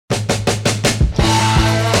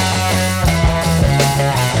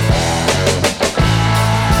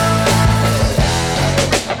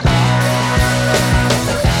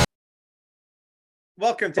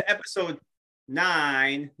Welcome to episode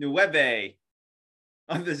 9, Nueve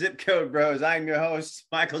of the Zip Code Bros. I'm your host,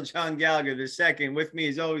 Michael John Gallagher II. With me,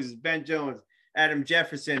 as always, is Ben Jones, Adam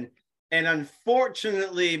Jefferson, and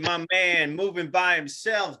unfortunately, my man moving by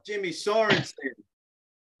himself, Jimmy Sorensen.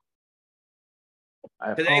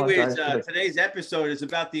 Today's episode is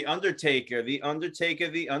about the Undertaker.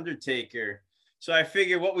 So I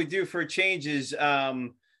figure what we do for a change is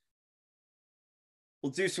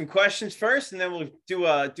we'll do some questions first, and then we'll do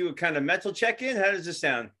a kind of mental check-in. How does this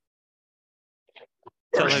sound?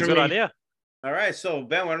 Sounds like a good idea. All right, so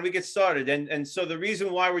Ben, why don't we get started? And so the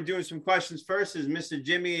reason why we're doing some questions first is Mr.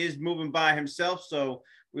 Jimmy is moving by himself, so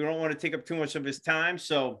we don't want to take up too much of his time.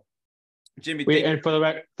 So, Jimmy, For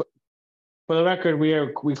the record, we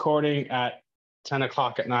are recording at 10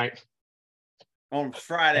 o'clock at night on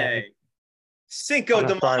Friday, Cinco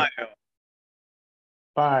de Mayo.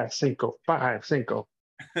 Five, cinco.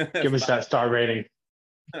 Give us that star rating.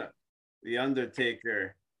 The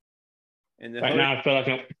Undertaker. Right now, I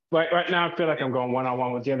feel like I'm going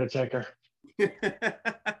one-on-one with the Undertaker.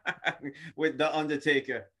 With the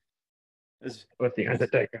Undertaker. As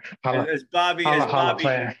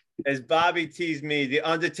Bobby teased me, the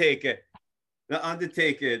Undertaker. The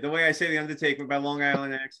Undertaker. The way I say the Undertaker with my Long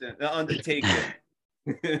Island accent. The Undertaker.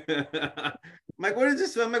 I'm like, what is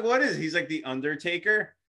this? I'm like, what is it? He's like, the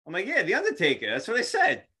Undertaker? I'm like, yeah, the Undertaker. That's what I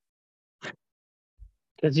said.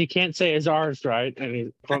 Because you can't say his R's right. I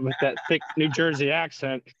mean, with that thick New Jersey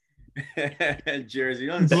accent. Jersey.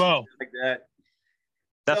 Don't say like that.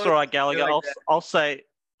 That's all right, Gallagher. Like I'll say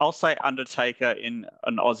Undertaker in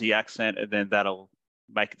an Aussie accent, and then that'll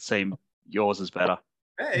make it seem yours is better.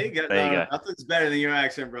 Hey, there you go. Nothing's better than your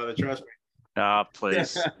accent, brother. Trust me. Ah,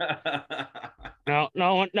 please.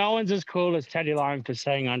 No one's as cool as Teddy Long for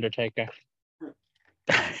saying Undertaker.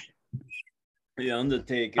 The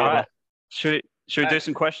Undertaker. All right. Should we do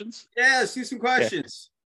some questions? Yeah, let's do some questions.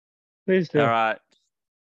 Yeah. Please do. All right.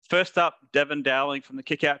 First up, Devin Dowling from the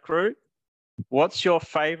Kickout Crew. What's your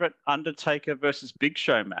favorite Undertaker versus Big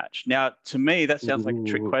Show match? Now, to me, that sounds like a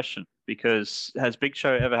trick question because has Big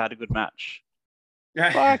Show ever had a good match?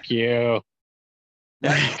 Fuck you.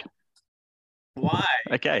 Why?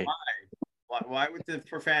 Okay. Why with the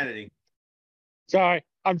profanity?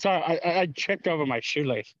 I'm sorry. I tripped over my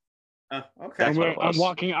shoelace. Okay.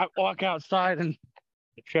 I walk outside and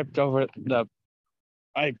tripped over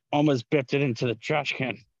I almost bipped it into the trash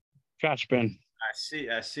bin. I see.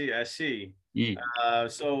 Yeah.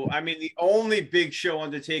 So I mean, the only Big Show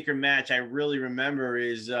Undertaker match I really remember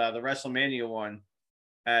is the WrestleMania one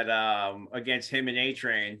at against him and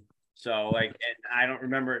A-Train. So and I don't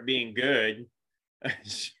remember it being good.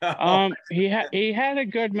 He had a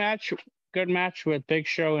good match with Big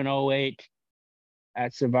Show in 2008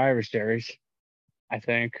 at Survivor Series, I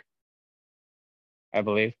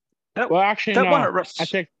believe. I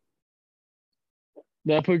think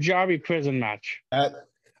the Punjabi prison match.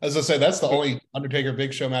 As I say, that's the only Undertaker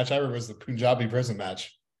Big Show match I remember was the Punjabi prison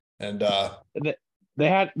match. And they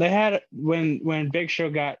had when Big Show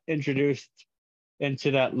got introduced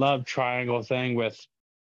into that love triangle thing with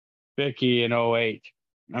Vicky in 2008.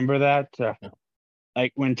 Remember that?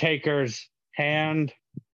 Like when Taker's hand,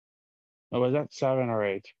 was that 7 or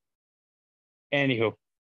 8? Anywho.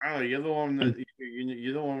 Oh, you're the one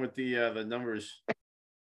you're the one with the numbers.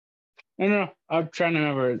 No, I'm trying to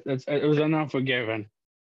remember. It was an Unforgiven.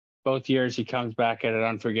 Both years he comes back at it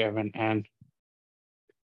Unforgiven, and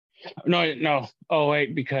no,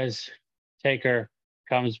 2008 because Taker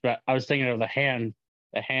comes back. I was thinking of the hand.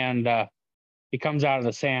 The hand. He comes out of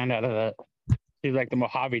the sand, he's like the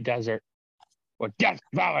Mojave Desert or Death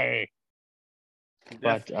Valley.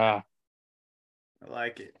 But I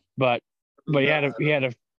like it. But he had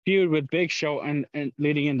a feud with Big Show and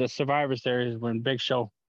leading into Survivor Series when Big Show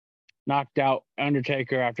knocked out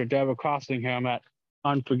Undertaker after double crossing him at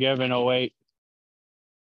Unforgiven 2008.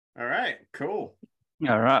 All right, cool.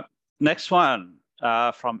 All right. Next one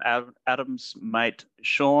from Adam's mate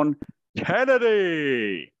Sean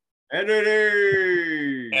Kennedy. So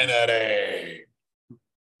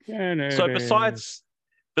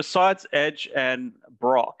besides Edge and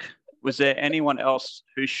Brock, was there anyone else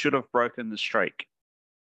who should have broken the streak?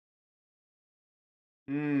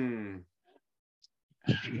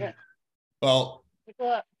 Well,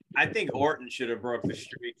 I think Orton should have broke the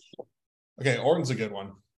streak. Okay, Orton's a good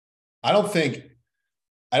one. I don't think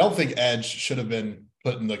Edge should have been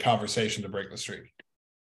put in the conversation to break the streak.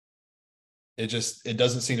 It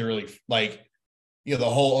doesn't seem to really the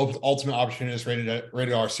whole ultimate opportunist rated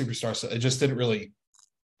R superstar. So it just didn't really,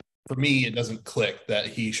 for me, it doesn't click that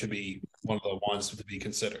he should be one of the ones to be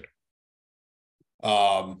considered.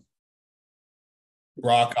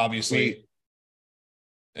 Brock, obviously.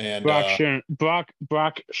 And Brock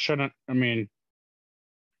shouldn't. I mean,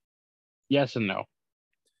 yes and no.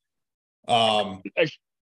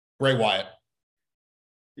 Bray Wyatt.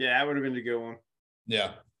 Yeah, that would have been a good one.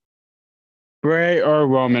 Yeah. Bray or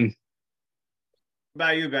Roman? What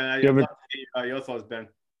about you, Ben? I'd love to hear your thoughts, Ben.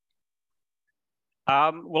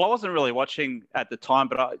 Well, I wasn't really watching at the time,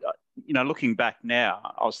 but looking back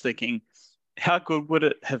now, I was thinking, how good would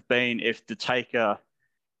it have been if the Taker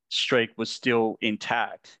streak was still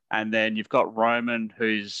intact, and then you've got Roman,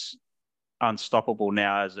 who's unstoppable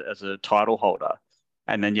now as a title holder,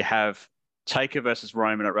 and then you have Taker versus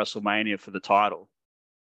Roman at WrestleMania for the title,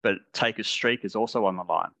 but Taker's streak is also on the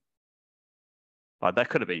line. Like, that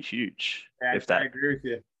could have been huge. Yeah, I agree with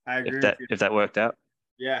you. If that worked out.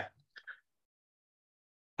 Yeah.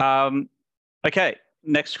 Okay,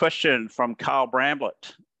 next question from Carl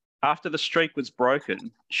Bramblett. After the streak was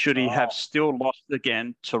broken, should he have still lost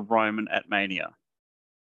again to Roman at Mania?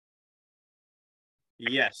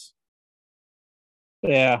 Yes.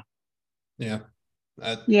 Yeah. Yeah.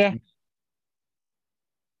 Yeah.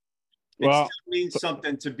 It still means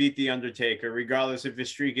something to beat the Undertaker, regardless if his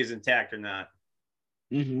streak is intact or not.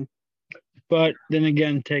 Mm-hmm. But then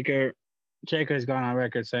again, Taker's gone on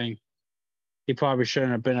record saying he probably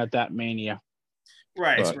shouldn't have been at that Mania.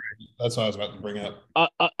 Right. That's what I was about to bring up.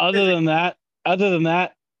 Other than that,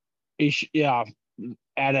 if it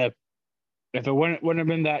wouldn't have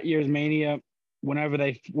been that year's Mania, whenever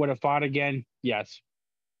they would have fought again, yes.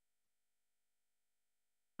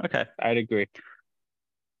 Okay. I'd agree.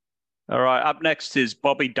 All right. Up next is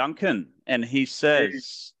Bobby Duncan, and he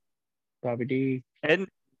says, Bobby D.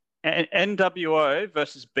 NWO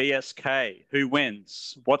versus BSK. Who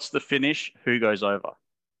wins? What's the finish? Who goes over?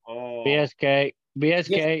 Oh. BSK.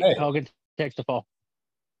 Hogan takes the fall.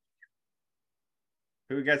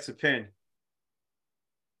 Who gets the pin?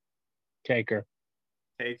 Taker.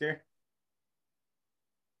 Take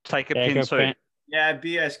a pin too. Yeah,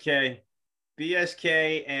 BSK,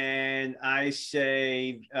 and I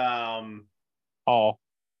say Hall.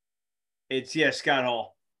 It's Scott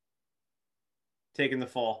Hall taking the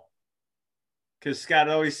fall, because Scott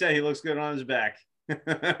always said he looks good on his back.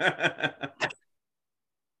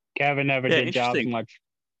 Kevin never did jobs much.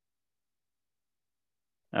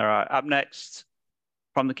 All right. Up next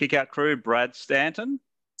from the Kick Out crew, Brad Stanton.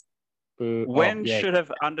 When should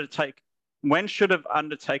have Undertaker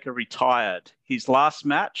retired? His last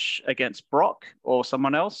match against Brock or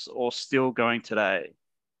someone else, or still going today?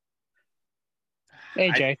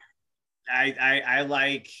 AJ. I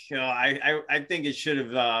like. I think it should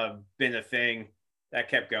have been a thing that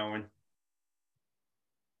kept going.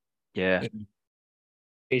 Yeah.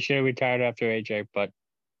 He should have retired after AJ, but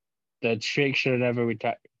the streak should have never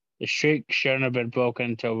retired. The streak shouldn't have been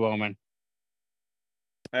broken until Roman.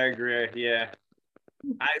 I agree. Yeah.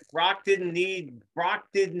 Brock didn't need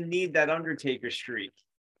that Undertaker streak.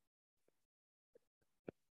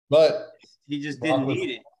 But he just didn't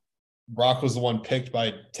need it. Brock was the one picked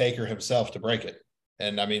by Taker himself to break it.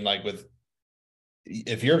 And I mean, like,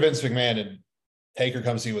 if you're Vince McMahon and Taker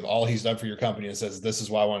comes to you with all he's done for your company and says, "This is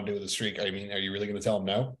what I want to do with the streak," I mean, are you really going to tell him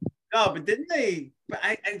no? No, but didn't they?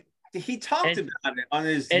 He talked about it on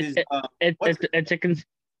his.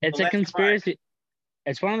 It's a conspiracy.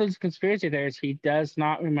 It's one of those conspiracy theories. He does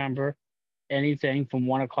not remember anything from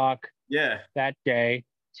 1 o'clock. Yeah. That day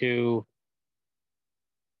to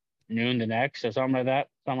noon the next, or something like that.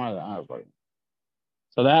 So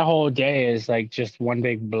that whole day is like just one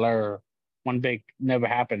big blur, one big never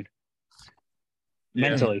happened.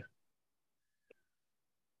 Mentally.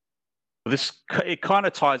 It kind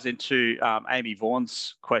of ties into Amy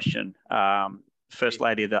Vaughan's question, First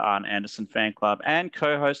Lady of the Arn Anderson fan club and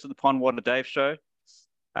co-host of the Pond Water Dave show.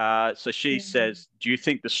 So she says, do you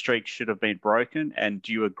think the streak should have been broken? And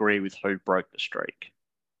do you agree with who broke the streak?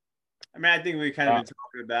 I mean, I think we kind of been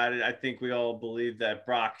talking about it. I think we all believe that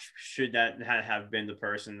Brock should not have been the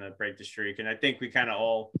person that break the streak. And I think we kind of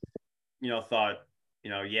all, thought,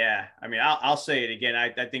 yeah. I mean, I'll say it again.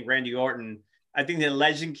 I think Randy Orton, I think the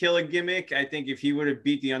Legend Killer gimmick, I think if he would have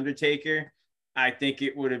beat The Undertaker, I think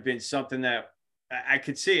it would have been something that I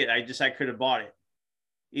could see it. I could have bought it.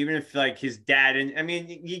 Even if, like, his dad, and I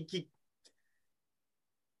mean,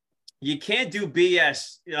 you can't do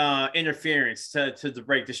BS interference to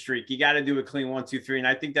break the streak. You got to do a clean 1, 2, 3. And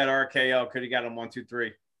I think that RKO could have got him 1, 2,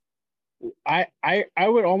 3. I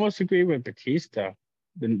would almost agree with Batista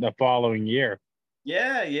the following year.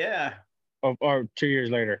 Yeah. Or 2 years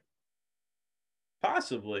later.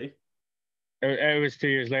 Possibly. It was 2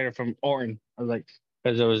 years later from Orton. I was like,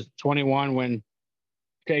 because it was 21 when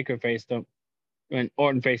Taker faced him. when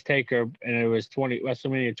Orton faced Taker, and it was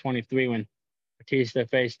WrestleMania 23 when Batista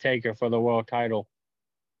faced Taker for the world title.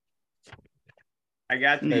 I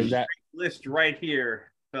got the That list right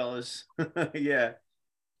here, fellas. Yeah.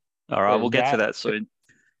 All right, we'll get to that soon.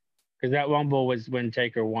 Because that Rumble was when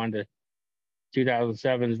Taker won the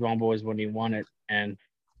 2007's Rumble was when he won it, and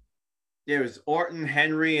yeah, it was Orton,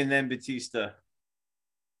 Henry, and then Batista.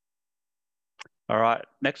 All right,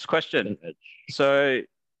 next question. So,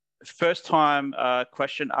 first time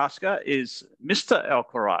question asker is Mr. El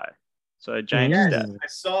Karai. So, James. Yes, I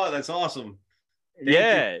saw it. That's awesome. Thank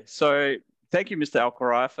you. So, thank you, Mr. El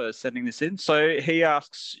Karai, for sending this in. So, he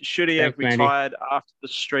asks, should he have retired after the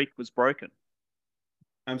streak was broken?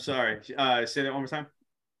 I'm sorry. Say that one more time.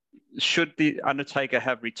 Should the Undertaker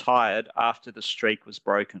have retired after the streak was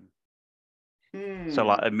broken? So,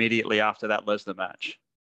 like immediately after that Lesnar match.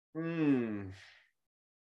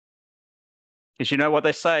 Because you know what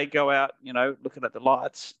they say, go out, looking at the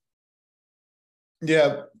lights.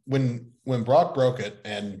 Yeah, when Brock broke it,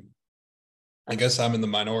 and I guess I'm in the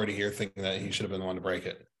minority here thinking that he should have been the one to break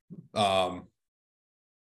it.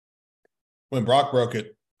 When Brock broke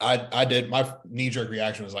it, I did, my knee-jerk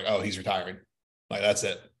reaction was like, oh, he's retiring. Like, that's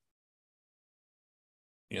it.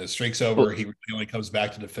 The streak's over. He only comes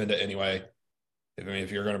back to defend it anyway.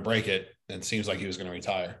 If you're going to break it, it seems like he was going to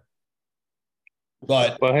retire.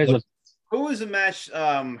 But who was the match?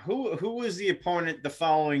 Who was the opponent the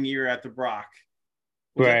following year after Brock?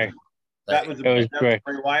 Bray. That was the Bray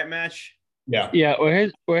Wyatt match. Yeah. Yeah. Well,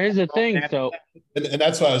 here's the thing. So, and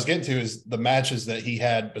that's what I was getting to is the matches that he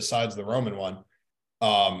had besides the Roman one,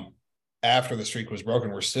 after the streak was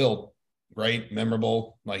broken, were still great,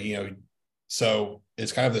 memorable. So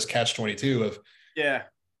it's kind of this catch-22 of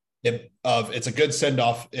it's a good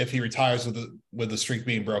send-off if he retires with the streak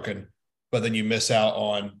being broken, but then you miss out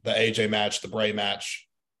on the AJ match, the Bray match,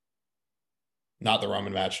 not the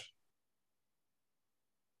Roman match.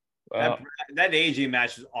 That AJ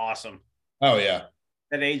match was awesome. Oh, yeah.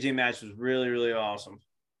 That AJ match was really, really awesome.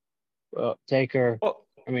 Well, Taker,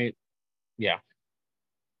 yeah.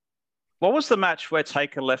 What was the match where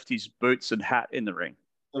Taker left his boots and hat in the ring?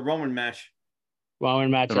 The Roman match.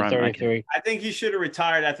 Roman match at 33. I think he should have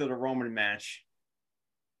retired after the Roman match.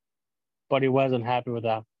 But he wasn't happy with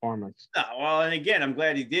that performance. No, well, and again, I'm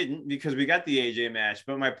glad he didn't because we got the AJ match.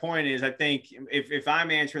 But my point is, I think if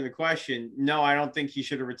I'm answering the question, no, I don't think he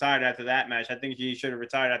should have retired after that match. I think he should have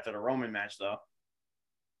retired after the Roman match, though.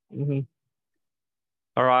 Mm-hmm.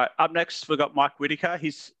 All right. Up next, we've got Mike Whitaker.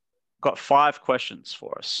 He's got 5 questions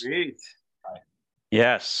for us. Sweet.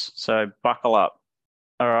 Yes. So buckle up.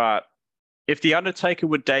 All right. If The Undertaker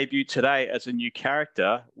would debut today as a new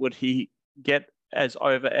character, would he get as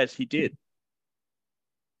over as he did?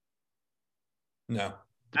 No.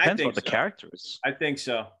 Depends what the character is. I think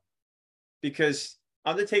so. Because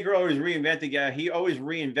Undertaker always reinvented. He always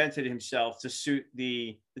reinvented himself to suit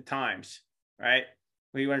the times, right?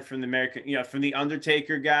 He went from the American, from the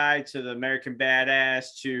Undertaker guy to the American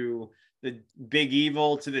Badass to the Big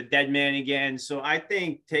Evil to the Dead Man again. So I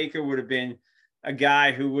think Taker would have been a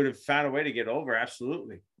guy who would have found a way to get over.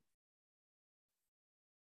 Absolutely.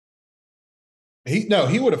 He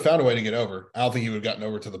would have found a way to get over. I don't think he would have gotten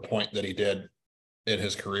over to the point that he did in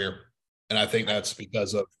his career. And I think that's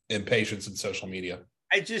because of impatience in social media.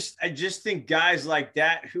 I just think guys like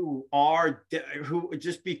that who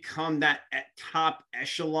just become that top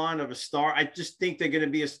echelon of a star, I just think they're going to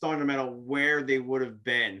be a star no matter where they would have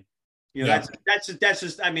been. That's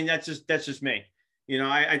just me.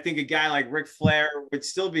 I think a guy like Ric Flair would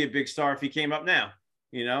still be a big star if he came up now.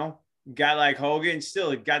 A guy like Hogan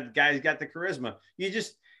still got the charisma.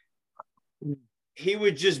 He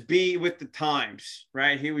would just be with the times,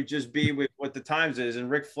 right? He would just be with what the times is, and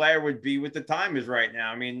Ric Flair would be with the time is right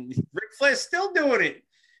now. I mean, Ric Flair's still doing it.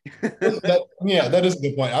 That is a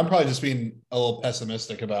good point. I'm probably just being a little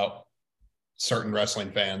pessimistic about certain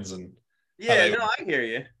wrestling fans and I hear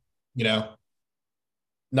you.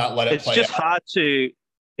 Not let it play.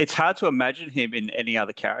 It's hard to imagine him in any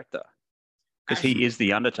other character because he is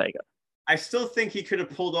the Undertaker. I still think he could have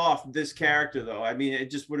pulled off this character, though. I mean,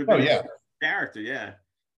 it just would have been a character. Yeah,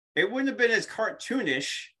 it wouldn't have been as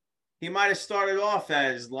cartoonish. He might have started off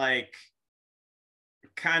as like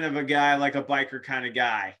kind of a guy, like a biker kind of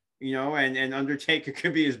guy, and Undertaker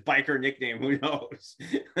could be his biker nickname. Who knows?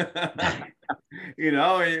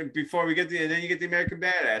 Before we get then you get the American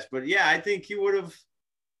Badass. But yeah, I think he would have.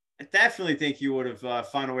 I definitely think he would have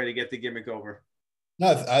found a way to get the gimmick over.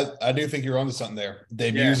 No, I do think you're onto something there.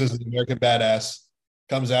 Debuts as the American Badass,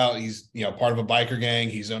 comes out. He's part of a biker gang.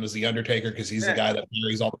 He's known as the Undertaker because he's the guy that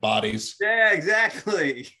buries all the bodies. Yeah,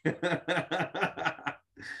 exactly.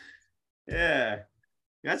 Yeah.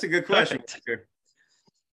 That's a good question. Perfect.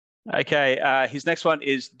 Okay, his next one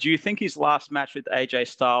is, do you think his last match with AJ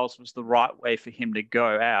Styles was the right way for him to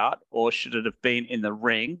go out, or should it have been in the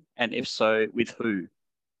ring? And if so, with who?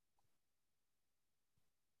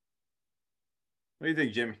 What do you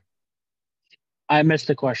think, Jimmy? I missed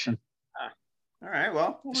the question. All right,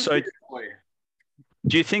 well, So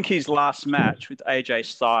do you think his last match with AJ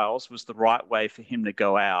Styles was the right way for him to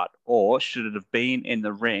go out, or should it have been in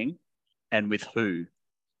the ring, and with who?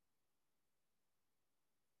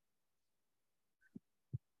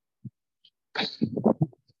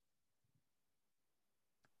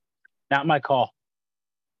 Not my call.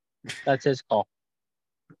 That's his call.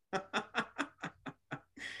 I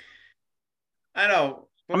know.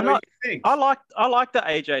 I mean, what do you think? I like the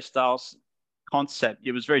AJ Styles concept.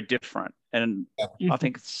 It was very different, and I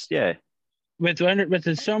think it's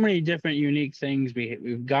With so many different unique things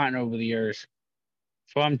we've gotten over the years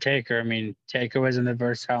from Taker. I mean, Taker was in the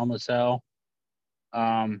verse Hell in the Cell.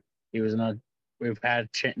 He was in a. We've had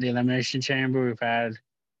the Elimination Chamber. We've had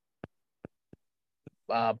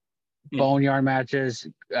boneyard matches,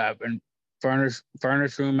 and furnace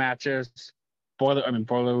room matches, boiler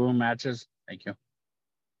room matches. Thank you.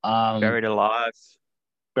 Buried Alive.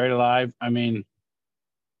 Buried Alive. I mean,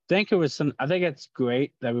 I think it's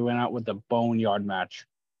great that we went out with the boneyard match.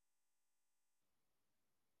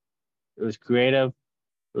 It was creative.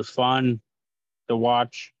 It was fun to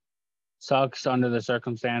watch. Sucks under the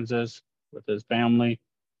circumstances with his family.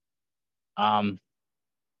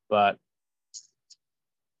 But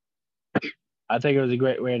I think it was a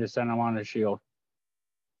great way to send him on the Shield.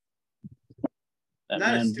 That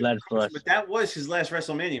man bled for us. But that was his last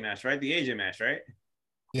WrestleMania match, right? The AJ match, right?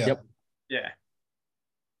 Yeah. Yep. Yeah.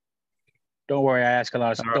 Don't worry, I ask a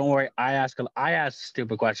lot. Don't worry, I ask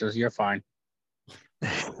stupid questions. You're fine.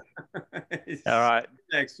 All right.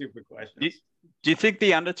 Next stupid question. Do you think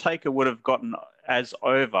The Undertaker would have gotten as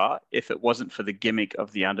over if it wasn't for the gimmick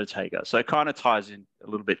of The Undertaker? So it kind of ties in a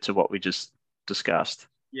little bit to what we just discussed.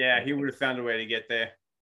 Yeah, he would have found a way to get there.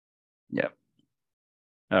 Yep.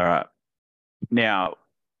 All right. Now,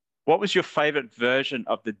 what was your favorite version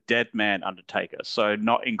of the Dead Man Undertaker? So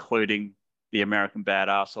not including the American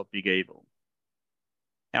Badass or Big Evil.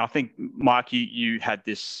 And I think, Mike, you had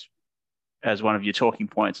this as one of your talking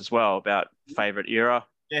points as well about favorite era.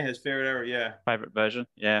 Yeah, his favorite era, yeah. Favorite version,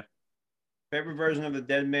 yeah. Favorite version of the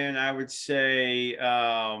Dead Man, I would say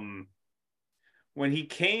when he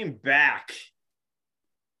came back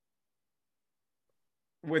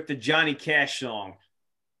with the Johnny Cash song.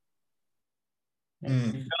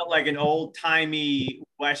 It felt like an old-timey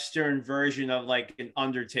Western version of like an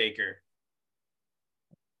Undertaker.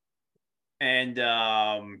 And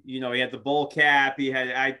he had the bowl cap. He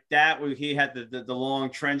had the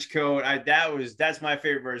long trench coat. That's my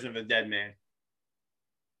favorite version of the Dead Man.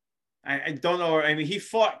 I don't know. I mean, he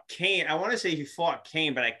fought Kane. I want to say he fought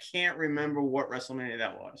Kane, but I can't remember what WrestleMania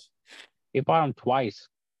that was. He fought him twice.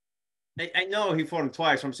 I know he fought him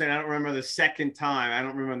twice. So I'm saying I don't remember the second time. I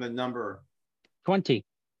don't remember the number. 20.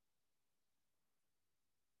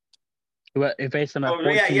 He faced him at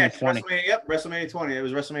 14 and 20. WrestleMania 20. It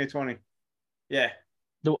was WrestleMania 20. Yeah.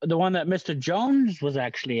 The one that Mr. Jones was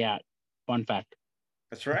actually at. Fun fact.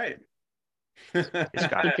 That's right.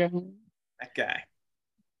 That guy.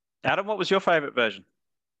 Adam, what was your favorite version?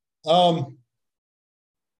 Probably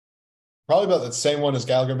about the same one as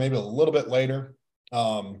Gallagher, maybe a little bit later.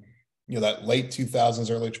 That late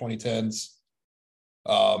 2000s, early 2010s,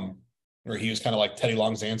 where he was kind of like Teddy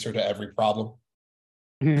Long's answer to every problem.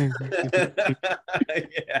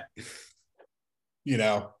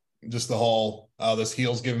 Yeah. Just the whole, this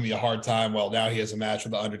heel's giving me a hard time. Well, now he has a match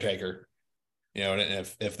with the Undertaker. And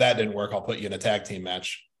if that didn't work, I'll put you in a tag team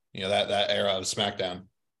match. That era of SmackDown.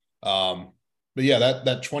 But yeah,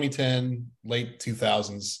 that 2010, late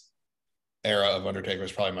 2000s era of Undertaker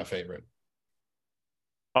is probably my favorite.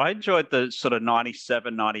 I enjoyed the sort of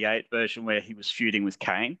 97, 98 version where he was feuding with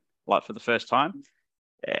Kane, like for the first time.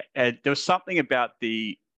 And there was something about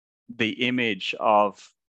the image of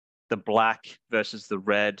the black versus the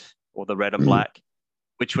red, or the red and black,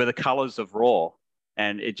 which were the colors of Raw.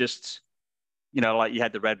 And it just, like you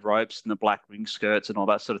had the red ropes and the black ring skirts and all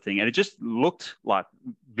that sort of thing. And it just looked like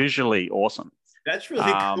visually awesome. That's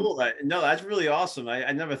really cool. That's really awesome.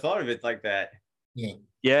 I never thought of it like that. Yeah.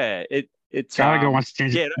 Yeah. Gallagher wants to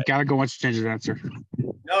change. Gallagher wants to change his answer.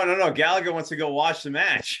 No. Gallagher wants to go watch the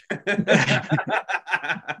match.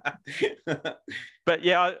 But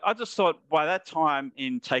yeah, I just thought by that time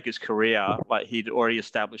in Taker's career, like he'd already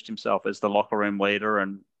established himself as the locker room leader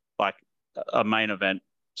and like a main event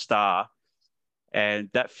star. And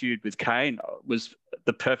that feud with Kane was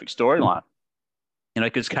the perfect storyline.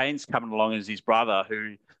 Because Kane's coming along as his brother,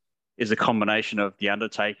 who is a combination of the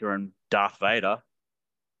Undertaker and Darth Vader.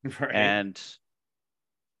 Right.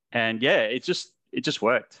 And yeah, it just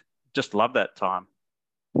worked. Just love that time.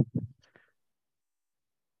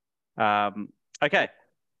 Okay.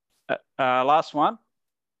 Last one.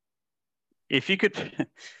 If you could,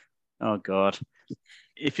 oh God,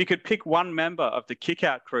 if you could pick one member of the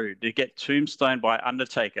Kickout crew to get tombstoned by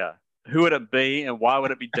Undertaker, who would it be, and why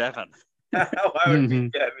would it be Devin? Why would it be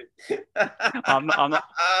Devin?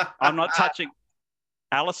 I'm not touching.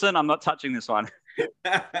 Allison, I'm not touching this one.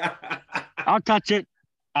 I'll touch it.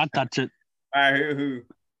 All right, who?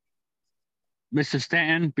 Mr.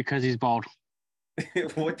 Stanton, because he's bald.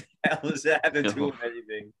 What the hell does that have to do with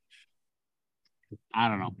anything? I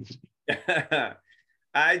don't know.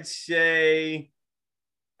 I'd say,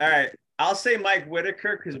 all right, I'll say Mike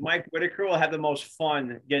Whitaker, because Mike Whitaker will have the most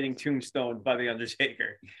fun getting tombstoned by the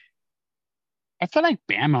Undertaker. I feel like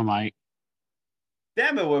Bama might.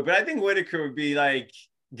 Bama would, but I think Whitaker would be like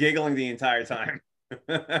giggling the entire time.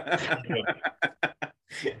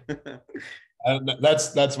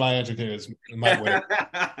 That's my answer too. Is Mike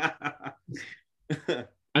Whitaker.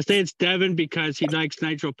 I say it's Devin because he likes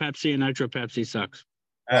Nitro Pepsi, and Nitro Pepsi sucks.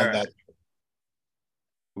 Right.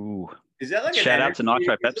 Ooh. Is that like shout out to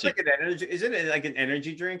Nitro Pepsi? Isn't it like an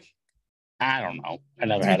energy drink? I don't know. I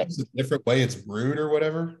never had it. It's a different way it's brewed or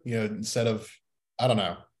whatever. Instead of, I don't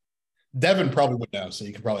know. Devin probably would know, so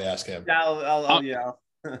you could probably ask him. Yeah.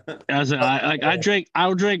 I'll drink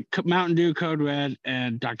Mountain Dew, Code Red,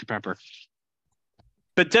 and Dr. Pepper.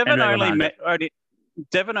 But Devin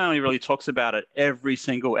only really talks about it every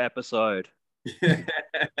single episode.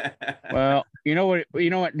 Well, you know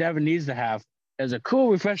what Devin needs to have is a cool,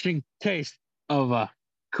 refreshing taste of a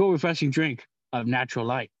cool, refreshing drink of Natural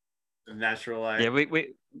Light. Natural Light. Yeah,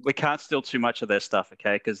 we can't steal too much of their stuff,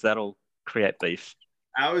 okay? Because that'll create beef.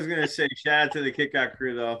 I was gonna say shout out to the Kickout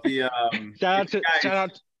crew though. Shout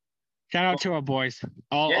out to our boys.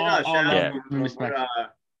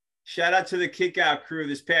 Shout out to the Kickout crew.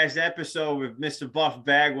 This past episode with Mr. Buff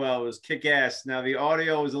Bagwell was kick-ass. Now the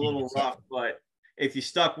audio was a little rough, but if you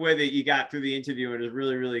stuck with it, you got through the interview, and it was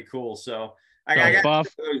really, really cool. So I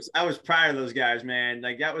was proud of those guys, man.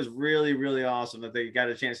 Like that was really, really awesome that they got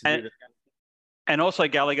a chance to do this. And also,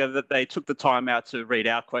 Gallagher, that they took the time out to read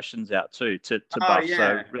our questions out too to Buff. Yeah.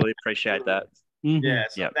 So really appreciate that. Mm-hmm. Yeah.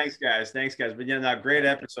 So Thanks, guys. But yeah, great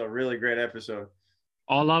episode. Really great episode.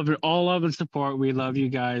 All love and support. We love you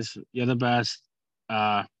guys. You're the best.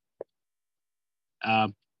 And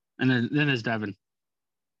then there's Devin.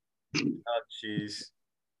 Oh, jeez.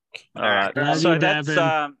 All right. So that's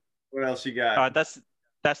what else you got? All right.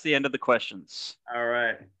 That's the end of the questions. All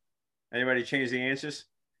right. Anybody change the answers?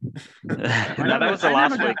 No, that was the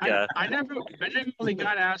last week. I never really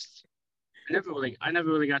got asked. I never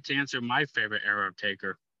really got to answer my favorite era of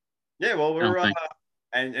Taker. Yeah, well, we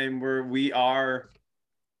are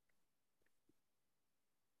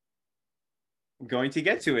going to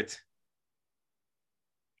get to it.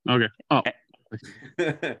 Okay. Oh.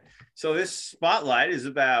 So this spotlight is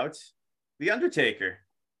about the Undertaker.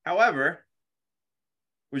 However,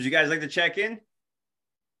 would you guys like to check in?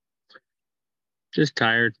 Just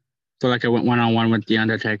tired. Feel like I went one-on-one with the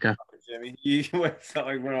Undertaker. Oh, Jimmy, you felt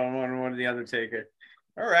like one-on-one with the Undertaker.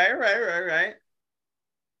 All right.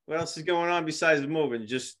 What else is going on besides moving?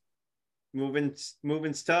 Just moving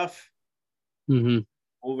stuff. Mm-hmm.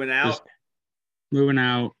 Moving out. Just moving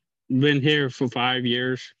out. Been here for 5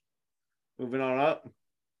 years. Moving on up.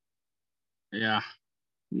 Yeah.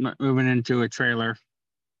 Moving into a trailer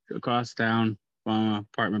across town from an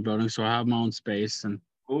apartment building, so I have my own space. And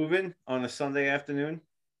moving on a Sunday afternoon.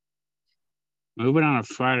 Moving on a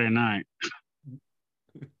Friday night.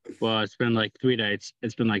 Well, it's been like 3 days.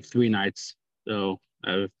 It's been like 3 nights. So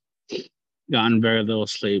I've gotten very little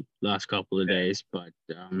sleep last couple of days, but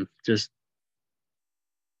just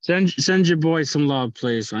send your boy some love,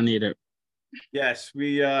 please. I need it. Yes,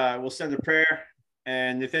 we will send a prayer.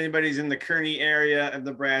 And if anybody's in the Kearney area of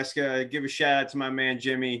Nebraska, give a shout out to my man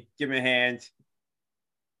Jimmy. Give him a hand.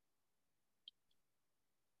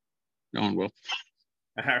 No one will.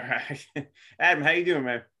 All right. Adam, how you doing,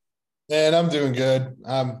 man? Man, I'm doing good.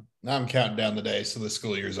 I'm counting down the days so the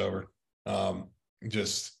school year's over.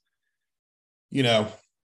 Just the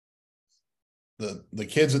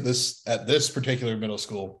kids at this particular middle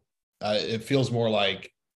school, it feels more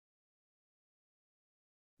like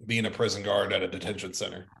being a prison guard at a detention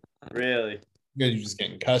center. Really? You're just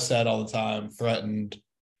getting cussed at all the time, threatened.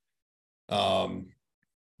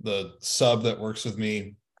 The sub that works with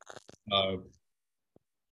me,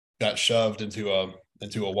 got shoved into a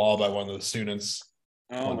wall by one of the students.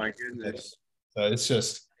 Oh my goodness. So it's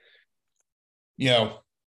just,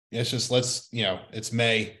 it's just it's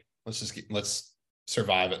May. Let's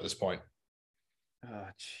survive at this point. Oh,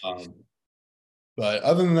 jeez. But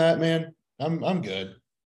other than that, man, I'm good.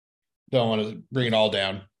 Don't want to bring it all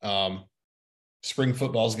down. Spring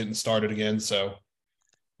football's getting started again, so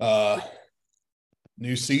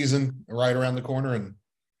new season right around the corner, and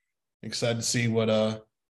excited to see what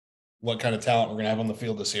kind of talent we're gonna have on the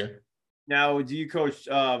field this year. Now, do you coach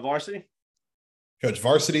varsity? Coach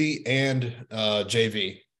varsity and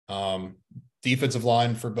JV. Defensive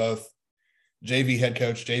line for both JV head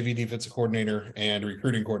coach, JV defensive coordinator, and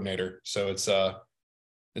recruiting coordinator. So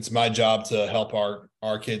it's my job to help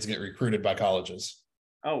our kids get recruited by colleges.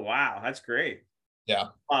 Oh wow, that's great. Yeah.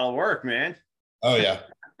 A lot of work, man. Oh yeah.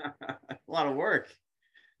 A lot of work.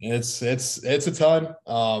 It's a ton.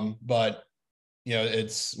 But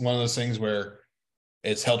it's one of those things where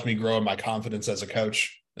it's helped me grow in my confidence as a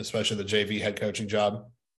coach, especially the JV head coaching job.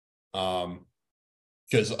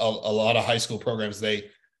 Because a lot of high school programs, they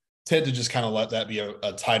tend to just kind of let that be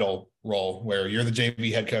a title role where you're the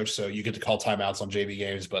JV head coach, so you get to call timeouts on JV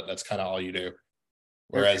games, but that's kind of all you do.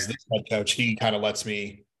 Whereas this head coach, he kind of lets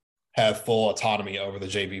me have full autonomy over the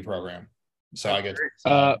JV program. So I get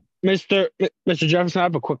Mr. Jefferson, I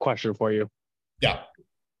have a quick question for you. Yeah.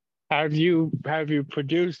 Have you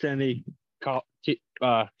produced any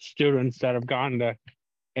students that have gone to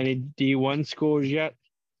any D1 schools yet?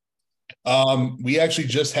 We actually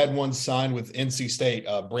just had one signed with NC State,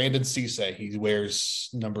 Brandon Cisse. He wears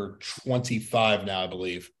number 25 now, I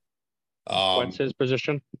believe. What's his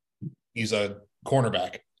position? He's a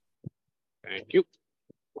cornerback. Thank you.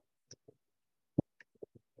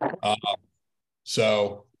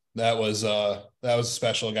 So that was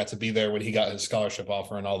special. I got to be there when he got his scholarship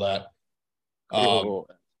offer and all that. Cool.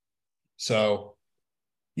 So,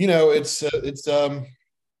 it's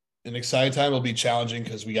an exciting time. It'll be challenging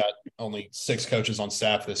because we got only 6 coaches on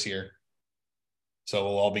staff this year. So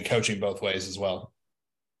we'll all be coaching both ways as well.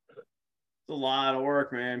 It's a lot of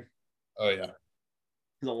work, man. Oh yeah.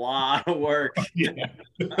 It's a lot of work. Yeah.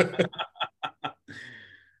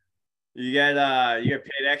 You get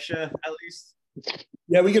paid extra at least?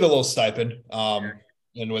 Yeah, we get a little stipend.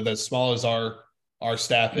 And with as small as our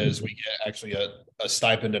staff is, we get actually a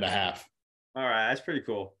stipend and a half. All right, that's pretty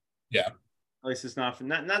cool. Yeah. At least it's not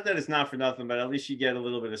that it's not for nothing, but at least you get a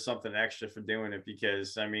little bit of something extra for doing it.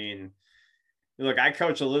 Because I mean, look, I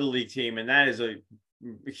coach a little league team, and that is a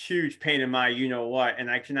huge pain in my what,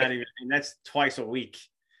 and I cannot even. And that's twice a week.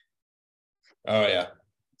 Oh yeah.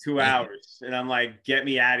 2 hours, and I'm like, get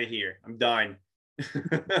me out of here. I'm done.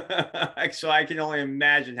 So I can only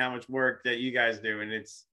imagine how much work that you guys do, and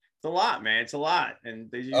it's a lot, man. It's a lot, and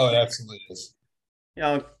it absolutely is.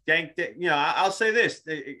 I'll say this.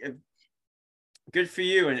 Good for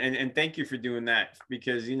you, and thank you for doing that,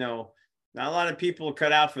 because not a lot of people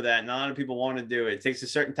cut out for that. Not a lot of people want to do it. It takes a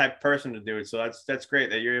certain type of person to do it. So that's great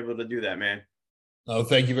that you're able to do that, man. Oh,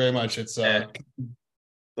 thank you very much. It's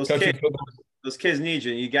those kids need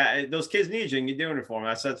you. Those kids need you, and you're doing it for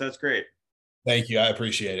them. That's great. Thank you. I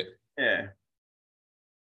appreciate it. Yeah.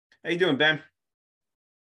 How you doing, Ben?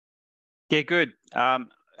 Yeah, good.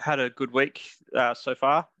 Had a good week so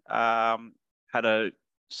far. Had a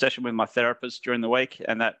session with my therapist during the week,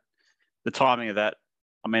 and the timing of that,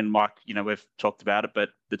 I mean, Mike, we've talked about it, but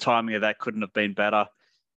the timing of that couldn't have been better.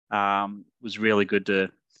 Was really good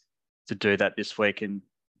to do that this week and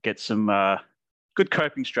get some good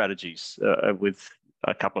coping strategies with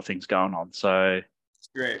a couple of things going on. So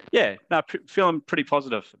great. Yeah, no, feeling pretty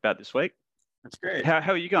positive about this week. That's great. How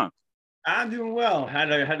are you going? I'm doing well.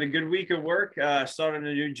 Had a good week of work. Started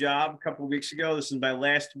a new job a couple of weeks ago. This is my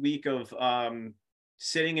last week of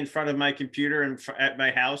sitting in front of my computer and at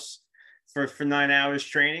my house for 9 hours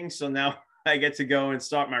training. So now I get to go and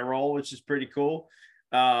start my role, which is pretty cool.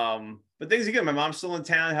 But things are good. My mom's still in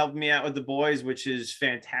town helping me out with the boys, which is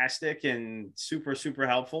fantastic and super, super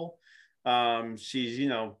helpful. She's,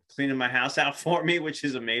 cleaning my house out for me, which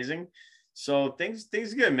is amazing. So things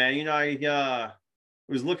are good, man. I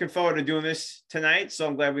was looking forward to doing this tonight, so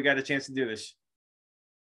I'm glad we got a chance to do this.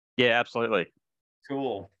 Yeah, absolutely.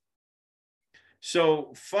 Cool.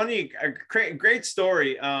 So funny, great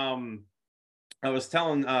story. I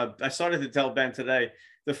started to tell Ben today,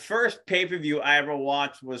 the first pay-per-view I ever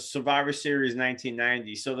watched was Survivor Series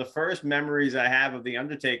 1990. So the first memories I have of The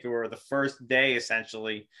Undertaker were the first day,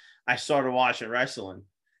 essentially, I started watching wrestling.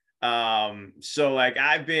 So like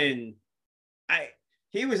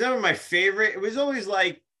he was never my favorite. It was always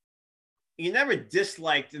like, you never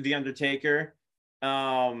disliked The Undertaker,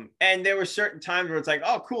 And there were certain times where it's like,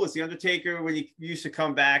 oh, cool, it's the Undertaker when he used to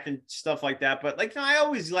come back and stuff like that. But like, I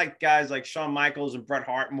always liked guys like Shawn Michaels and Bret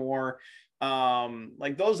Hart more.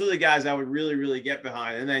 Like those are the guys I would really, really get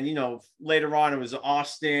behind. And then, later on it was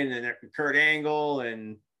Austin and Kurt Angle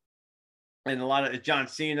and a lot of John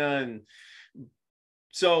Cena. And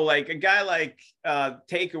so like a guy like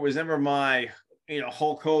Taker was never my,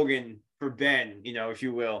 Hulk Hogan for Ben, if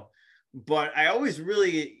you will. But I always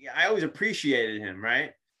appreciated him,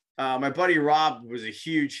 right? My buddy Rob was a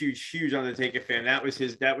huge Undertaker fan. That was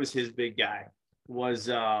his big guy. Was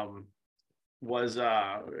the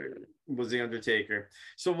Undertaker.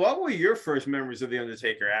 So what were your first memories of the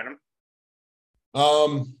Undertaker, Adam?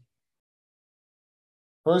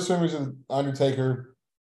 First memories of Undertaker,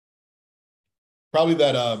 probably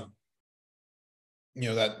that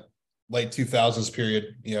that late 2000s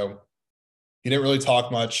period. He didn't really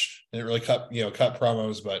talk much, didn't really cut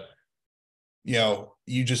promos, but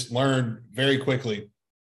you just learn very quickly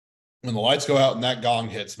when the lights go out and that gong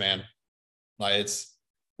hits, man. Like it's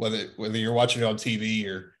whether you're watching it on TV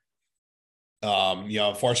or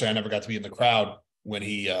unfortunately I never got to be in the crowd when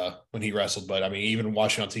he wrestled, but I mean, even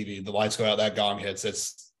watching on TV, the lights go out, that gong hits,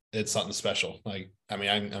 it's something special. Like, I mean,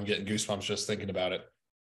 I'm getting goosebumps just thinking about it.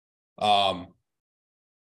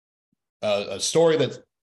 A story that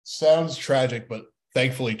sounds tragic, but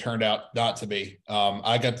thankfully turned out not to be.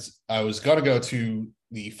 I was going to go to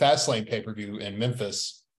the Fastlane pay-per-view in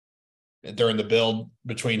Memphis during the build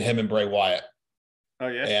between him and Bray Wyatt. Oh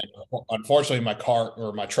yeah. And unfortunately my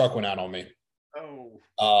truck went out on me.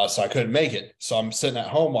 Oh. So I couldn't make it. So I'm sitting at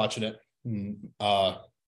home watching it.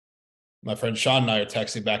 My friend Sean and I are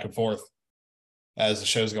texting back and forth as the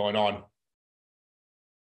show's going on.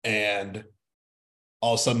 And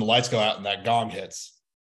all of a sudden the lights go out and that gong hits.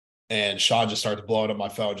 And Sean just starts blowing up my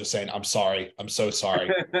phone, just saying, "I'm sorry. I'm so sorry."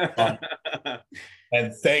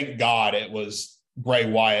 And thank God it was Bray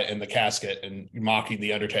Wyatt in the casket and mocking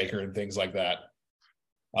the Undertaker and things like that.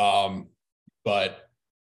 But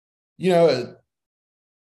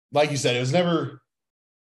like you said, it was never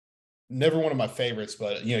one of my favorites,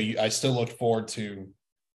 but I still looked forward to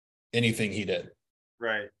anything he did.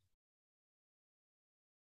 Right.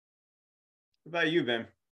 What about you, Ben?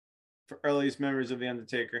 For earliest memories of the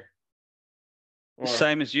Undertaker?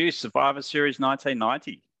 Same as you, Survivor Series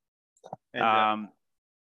 1990.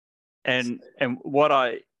 And what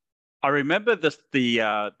I remember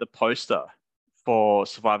the poster for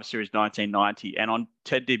Survivor Series 1990, and on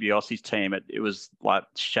Ted DiBiase's team, it was like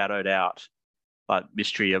shadowed out, like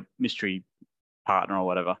mystery partner or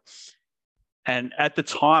whatever. And at the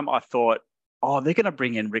time, I thought, oh, they're going to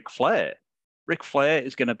bring in Ric Flair. Ric Flair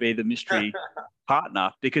is going to be the mystery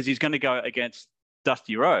partner because he's going to go against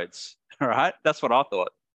Dusty Rhodes. All right, that's what I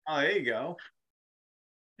thought. Oh, there you go.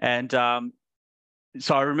 And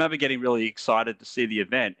so I remember getting really excited to see the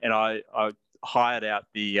event, and I hired out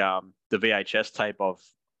the VHS tape of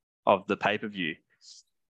the pay-per-view,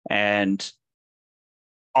 and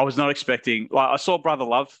I was not expecting. Like, I saw Brother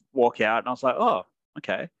Love walk out, and I was like, oh,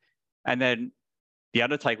 okay. And then the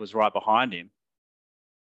Undertaker was right behind him,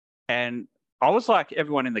 and I was like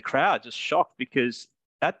everyone in the crowd, just shocked, because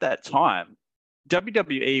at that time,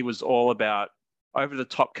 WWE was all about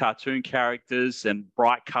over-the-top cartoon characters and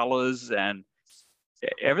bright colors, and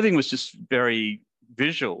everything was just very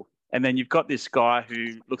visual. And then you've got this guy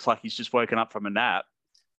who looks like he's just woken up from a nap,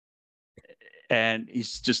 and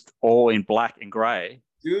he's just all in black and gray.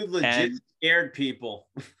 Dude legit scared people.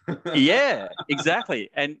 Yeah, exactly.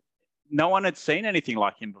 And no one had seen anything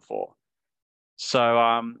like him before.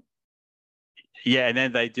 So, yeah, and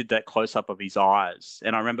then they did that close-up of his eyes.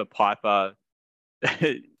 And I remember Piper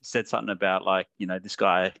said something about, like, this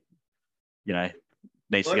guy,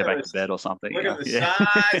 needs to go back to bed or something. Look at the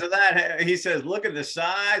size of that. He says, look at the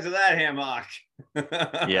size of that hammock.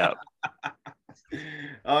 Yeah.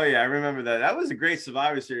 Oh, yeah, I remember that. That was a great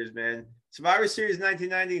Survivor Series, man. Survivor Series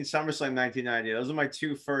 1990 and SummerSlam 1990. Those are my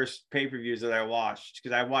two first pay-per-views that I watched,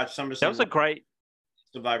 because I watched SummerSlam. That was a great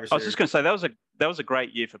Survivor Series. I was just going to say that was a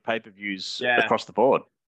great year for pay-per-views across the board.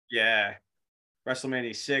 Yeah.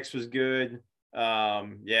 WrestleMania 6 was good.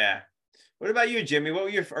 Yeah. What about you, Jimmy? What were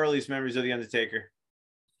your earliest memories of The Undertaker?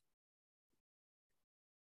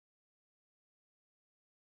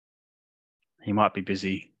 He might be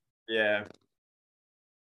busy. Yeah.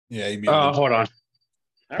 Yeah. Hold on.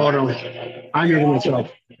 Hold on. I muted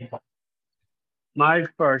myself. My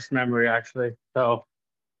first memory, actually. So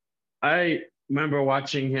I remember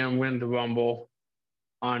watching him win the Rumble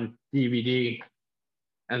on DVD.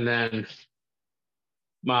 And then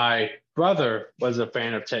my brother was a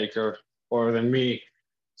fan of Taker more than me.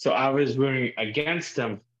 So I was rooting against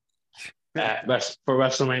him. for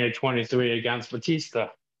WrestleMania 23 against Batista.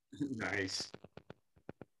 Nice.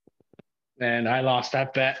 And I lost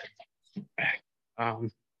that bet.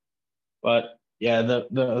 But yeah,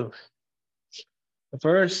 the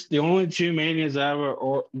only two manias I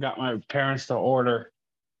ever got my parents to order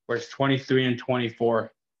was 23 and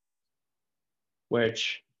 24,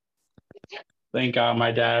 which thank God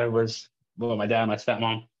my dad and my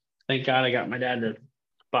stepmom. Thank God I got my dad to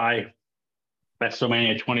buy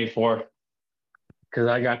WrestleMania 24 because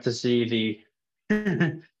I got to see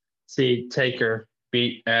see Taker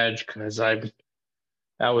beat Edge because that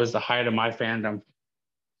was the height of my fandom,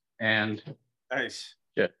 and Nice.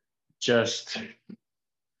 just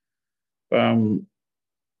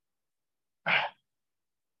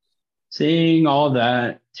seeing all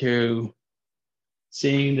that to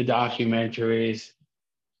seeing the documentaries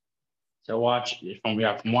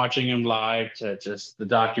from watching him live to just the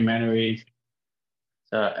documentaries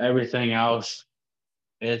to everything else.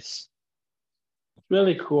 It's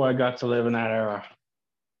really cool. I got to live in that era.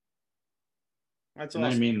 That's And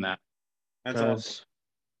awesome. I mean that. That's awesome.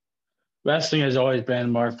 Wrestling has always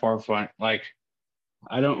been more forefront. Like,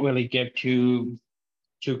 I don't really give two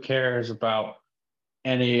cares about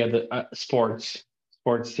any of the sports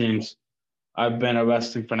teams. I've been a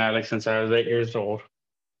wrestling fanatic since I was 8 years old.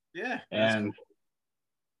 Yeah. And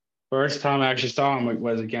first time I actually saw him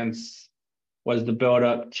was the build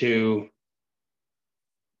up to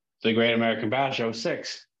the Great American Bash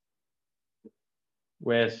 06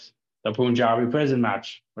 with the Punjabi prison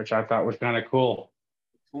match, which I thought was kind of cool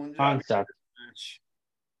concept. Match.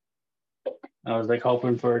 I was like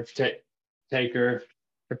hoping for Taker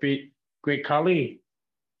to beat Great Khali.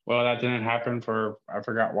 Well, that didn't happen I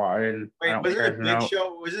forgot why. And Wait, I don't wasn't care it to Big know.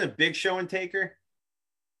 Show? Wasn't it Big Show and Taker?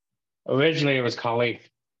 Originally, it was Khali.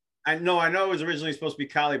 I know it was originally supposed to be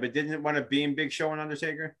Khali, but didn't it want to be in Big Show and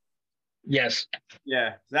Undertaker? Yes.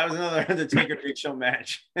 Yeah, that was another Undertaker Big Show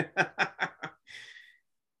match.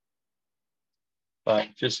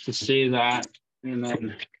 But just to see that and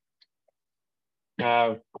then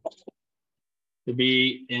have to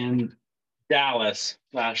be in Dallas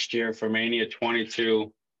last year for Mania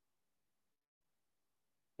 22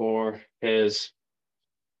 for his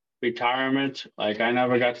retirement. Like, I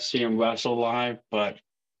never got to see him wrestle live, but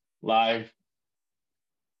live,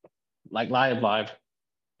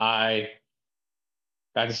 I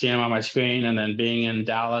got to see him on my screen, and then being in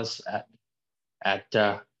Dallas at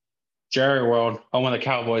Jerry World, home of the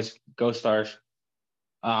Cowboys, Go Stars.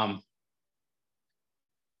 Go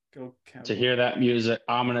Cowboys. To hear that music,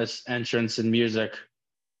 ominous entrance and music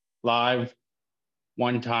live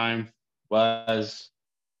one time was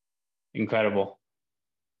incredible.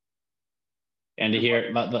 And to hear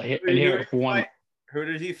it for one. Who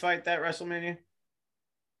did he fight that WrestleMania?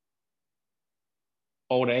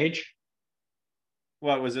 Old age?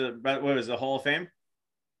 What was it? What was the Hall of Fame?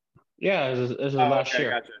 Yeah, this is last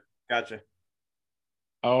year. Gotcha.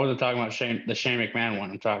 I wasn't talking about the Shane McMahon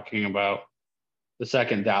one. I'm talking about the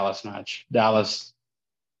second Dallas match. Dallas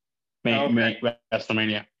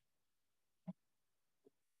WrestleMania.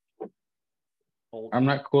 I'm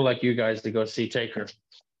not cool like you guys to go see Taker.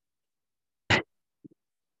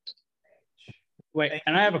 Wait,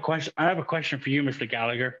 and I have a question. I have a question for you, Mr.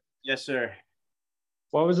 Gallagher. Yes, sir.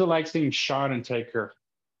 What was it like seeing Shawn and Taker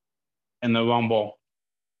in the Rumble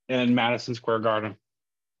in Madison Square Garden?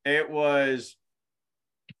 It was.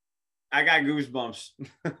 I got goosebumps.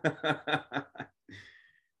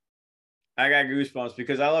 I got goosebumps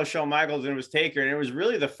because I love Shawn Michaels and it was Taker, and it was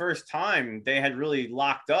really the first time they had really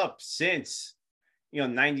locked up since,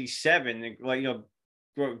 '97, like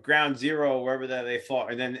Ground Zero, wherever that they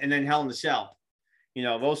fought, and then Hell in a Cell.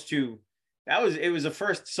 Those two. It was the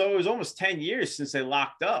first. So it was almost 10 years since they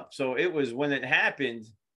locked up. So it was when it happened.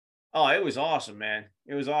 Oh, it was awesome, man.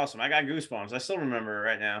 It was awesome. I got goosebumps. I still remember it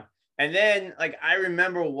right now. And then, I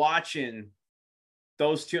remember watching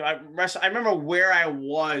those two. I remember where I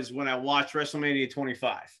was when I watched WrestleMania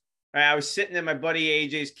 25. Right? I was sitting at my buddy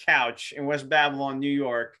AJ's couch in West Babylon, New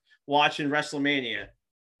York, watching WrestleMania,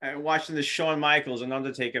 and watching the Shawn Michaels and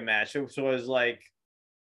Undertaker match. So it was like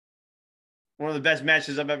one of the best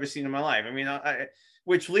matches I've ever seen in my life. I mean,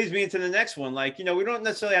 which leads me into the next one. We don't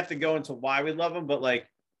necessarily have to go into why we love them, but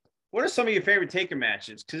what are some of your favorite Taker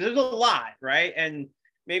matches? Because there's a lot, right? And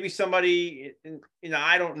maybe somebody,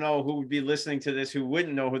 I don't know who would be listening to this who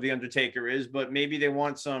wouldn't know who the Undertaker is, but maybe they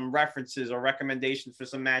want some references or recommendations for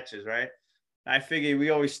some matches, right? I figure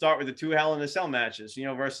we always start with the two Hell in a Cell matches,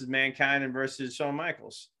 versus Mankind and versus Shawn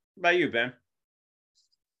Michaels. What about you, Ben?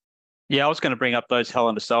 Yeah, I was going to bring up those Hell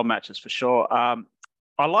in a Cell matches for sure.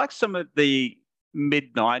 I like some of the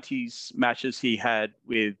mid 90s matches he had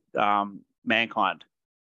with Mankind.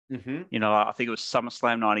 Mm-hmm. You know, I think it was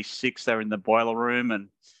SummerSlam 96. They were in the boiler room, and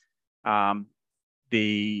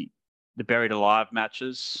the Buried Alive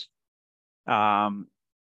matches.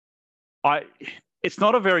 It's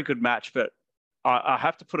not a very good match, but I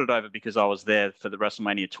have to put it over because I was there for the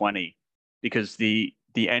WrestleMania 20, because the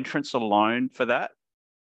entrance alone for that,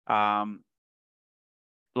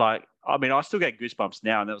 like, I mean, I still get goosebumps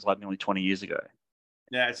now, and that was like nearly 20 years ago.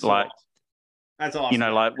 Yeah, it's like, awesome. That's awesome. You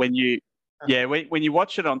know, like when you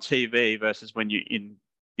watch it on TV versus when you're in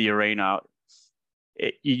the arena,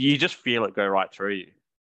 you just feel it go right through you,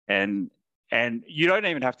 and you don't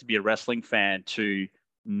even have to be a wrestling fan to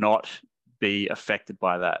not be affected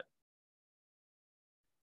by that.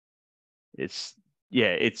 It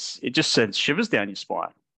just sends shivers down your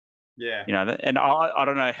spine. Yeah. You know, and I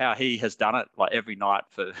don't know how he has done it like every night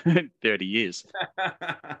for 30 years.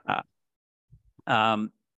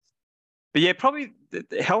 But yeah, probably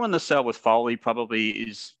the Hell in a Cell with Foley probably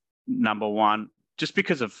is number one, just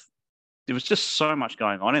because there was just so much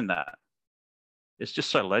going on in that. It's just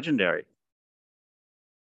so legendary.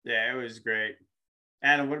 Yeah, it was great.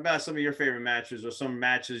 Adam, what about some of your favorite matches, or some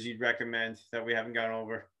matches you'd recommend that we haven't gone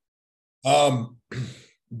over?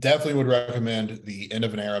 Definitely would recommend the End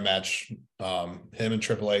of an Era match. Him and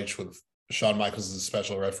Triple H with Shawn Michaels as a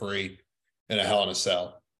special referee in a Hell in a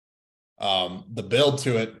Cell. The build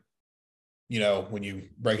to it, you know, when you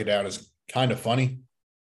break it down, is kind of funny,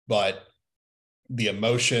 but the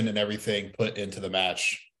emotion and everything put into the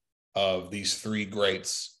match of these three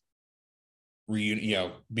greats, you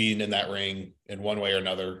know, being in that ring in one way or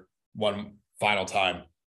another, one final time,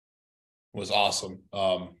 was awesome.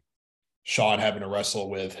 Shawn having to wrestle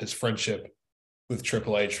with his friendship with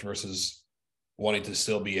Triple H versus wanting to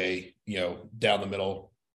still be a, you know, down the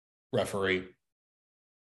middle referee.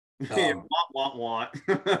 Want.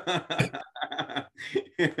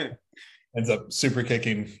 Ends up super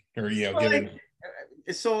kicking, or, you know, giving.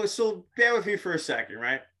 So bear with me for a second,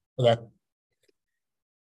 right? Okay.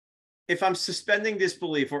 If I'm suspending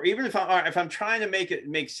disbelief, or even if I'm trying to make it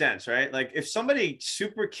make sense, right? Like if somebody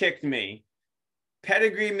super kicked me,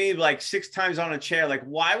 pedigree me like 6 times on a chair, like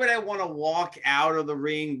why would I want to walk out of the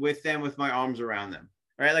ring with them with my arms around them?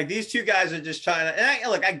 Right? Like these two guys are just trying to,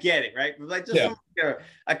 and I get it, right? But like just from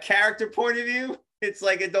a character point of view, it's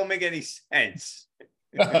like it don't make any sense.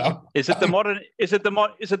 Is it the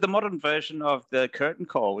modern version of the curtain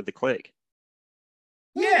call with the click?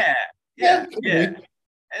 Yeah. And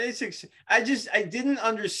it's I didn't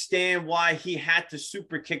understand why he had to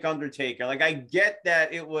super kick Undertaker. Like I get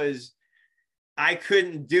that it was, I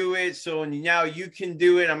couldn't do it, so now you can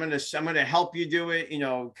do it. I'm gonna help you do it, you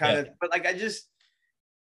know, kind of. But like I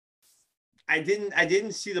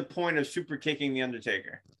didn't see the point of super kicking the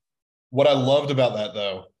Undertaker. What I loved about that,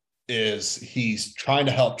 though, is he's trying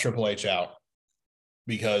to help Triple H out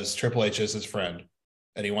because Triple H is his friend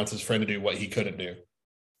and he wants his friend to do what he couldn't do.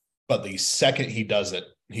 But the second he does it,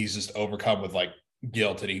 he's just overcome with like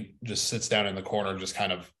guilt, and he just sits down in the corner, just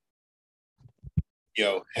kind of, you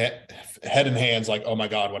know, head in hands, like, oh my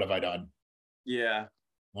God, what have I done? Yeah.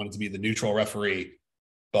 Wanted to be the neutral referee,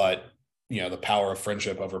 but, you know, the power of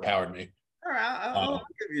friendship overpowered me. All right, I'll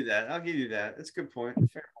give you that. I'll give you that. That's a good point.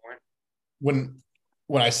 Fair point.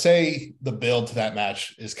 When I say the build to that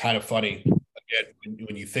match is kind of funny, again,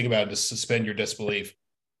 when you think about it, to suspend your disbelief,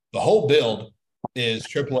 the whole build is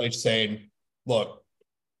Triple H saying, look,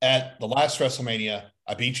 at the last WrestleMania,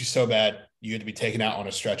 I beat you so bad, you had to be taken out on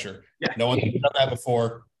a stretcher. Yeah. No one's done that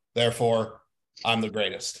before, therefore, I'm the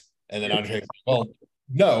greatest. And then Undertaker, well,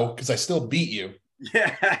 no, because I still beat you.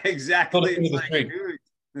 Yeah, exactly. Like,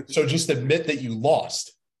 so just admit that you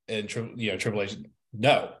lost. And, you know, Triple H,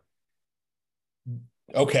 no.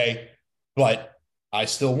 Okay, but I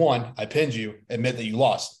still won. I pinned you. Admit that you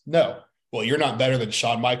lost. No. Well, you're not better than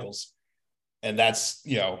Shawn Michaels. And that's,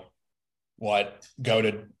 you know, what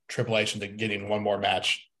goaded Triple H into getting one more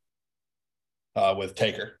match with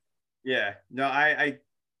Taker. Yeah. No, I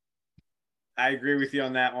agree with you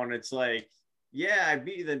on that one. It's like, yeah, I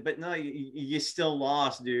beat you, but no, you still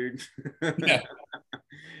lost, dude. Yeah.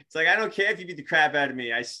 It's like, I don't care if you beat the crap out of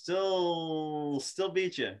me. I still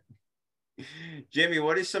beat you. Jimmy,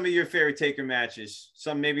 what are some of your favorite Taker matches?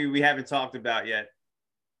 Some maybe we haven't talked about yet.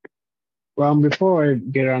 Well, before I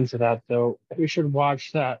get onto that, though, we should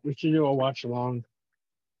watch that. We should do a watch along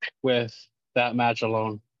with that match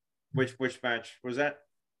alone. Which match was that?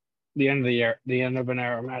 The end of the year, the End of an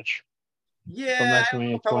Era match. Yeah, I don't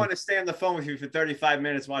know if I want to stay on the phone with you for 35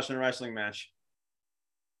 minutes watching a wrestling match.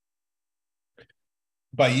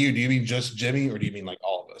 By you, do you mean just Jimmy, or do you mean like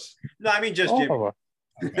all of us? No, I mean just all Jimmy. of us.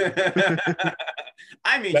 Okay.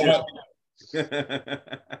 I mean,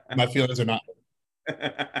 my feelings are not.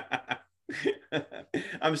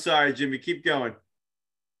 I'm sorry, Jimmy. Keep going.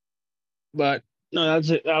 But no, that's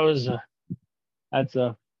it. That's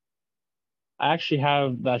a. I actually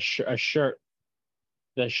have that a shirt,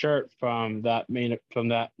 the shirt from that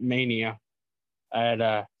mania. I had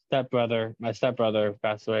a stepbrother. My stepbrother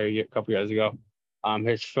passed away a couple years ago.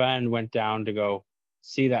 His friend went down to go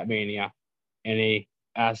see that mania, and he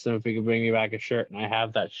asked him if he could bring me back a shirt, and I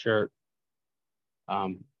have that shirt.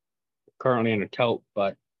 Currently in a tote,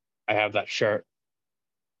 but I have that shirt.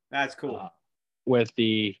 That's cool. With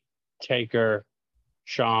the Taker,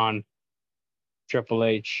 Shawn, Triple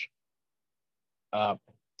H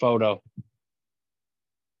photo.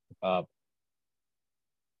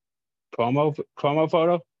 Promo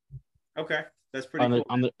photo. Okay, that's pretty cool.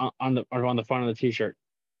 On the front of the t-shirt.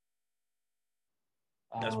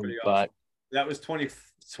 That's pretty awesome. But that was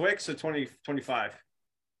 26 or 25?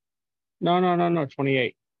 No,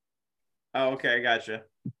 28. Oh, okay, I gotcha.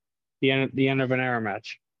 The end of an era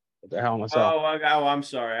match. What the hell myself. Oh, I'm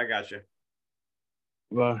sorry, I gotcha.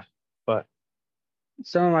 But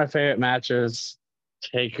some of my favorite matches: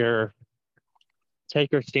 Taker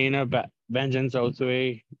Cena, Vengeance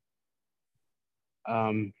 03,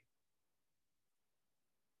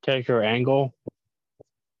 Taker Angle,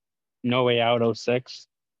 No Way Out 06,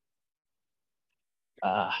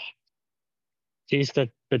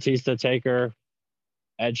 Batista Taker,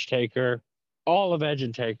 Edge Taker, all of Edge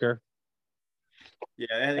and Taker.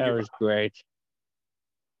 Yeah, that was great.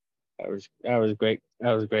 That was great.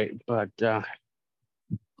 That was great. But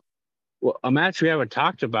well, a match we haven't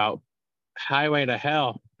talked about: Highway to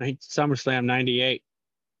Hell, SummerSlam '98.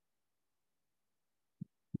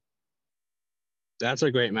 That's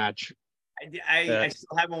a great match. I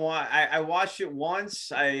still haven't watched. I watched it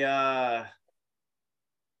once. I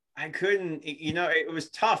couldn't. It was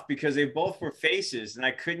tough because they both were faces, and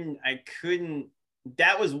I couldn't.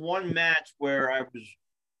 That was one match where I was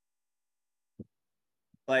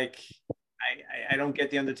like, I don't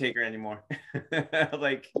get the Undertaker anymore.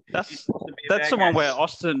 Like that's the one where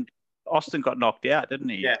Austin got knocked out, didn't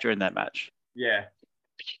he? Yeah. During that match. Yeah.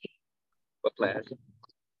 What plan?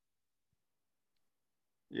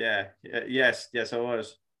 Yeah. Yes, I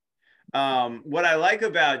was. What I like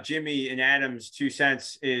about Jimmy and Adam's 2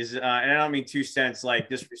 cents is, and I don't mean 2 cents like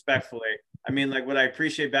disrespectfully. I mean, like, what I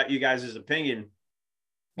appreciate about you guys' opinion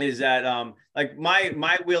is that, like,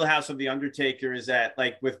 my wheelhouse of the Undertaker is that,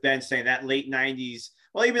 like, with Ben saying that late 90s,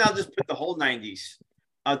 well, even I'll just put the whole 90s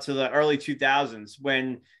up to the early 2000s,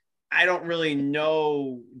 when I don't really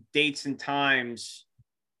know dates and times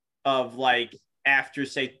of, like, after,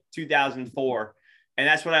 say, 2004. And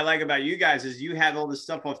that's what I like about you guys, is you have all this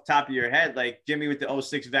stuff off the top of your head, like Jimmy with the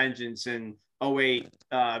 06 Vengeance and 08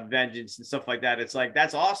 Vengeance and stuff like that. It's like,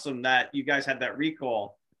 that's awesome that you guys had that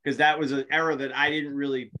recall, because that was an era that I didn't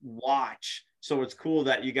really watch. So it's cool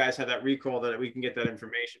that you guys have that recall, that we can get that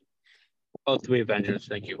information. Oh, 3 Vengeance,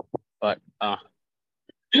 thank you. But I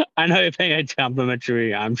know you're paying a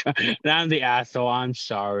complimentary. I'm the asshole. I'm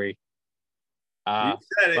sorry. You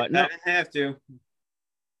said it. But no, I didn't have to.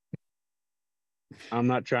 I'm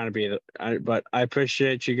not trying to be but I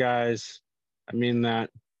appreciate you guys. I mean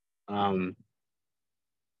that.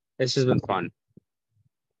 This has been fun.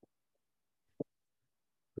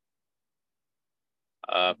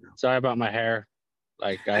 Sorry about my hair.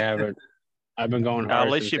 Like, I've been going hard.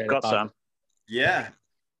 At least you've got some. Yeah.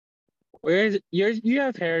 Where is it? You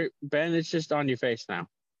have hair, Ben. It's just on your face now.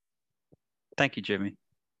 Thank you, Jimmy.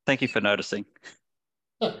 Thank you for noticing.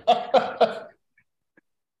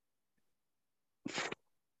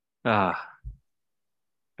 I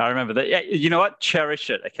remember that. Yeah, you know what?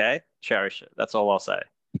 Cherish it, okay? Cherish it. That's all I'll say.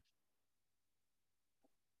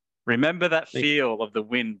 Remember that feel of the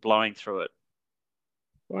wind blowing through it.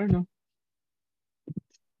 Why not?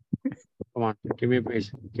 Come on, give me a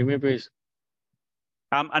breeze. Give me a breeze.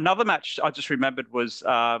 Another match I just remembered was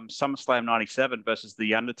SummerSlam '97 versus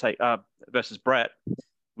the Undertaker versus Brett,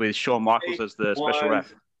 with Shawn Michaels as the special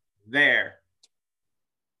ref. There.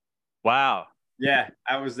 Wow. Yeah,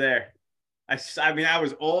 I was there. I mean, I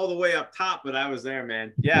was all the way up top, but I was there,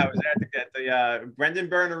 man. Yeah, I was there at the Brendan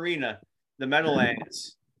Byrne Arena, the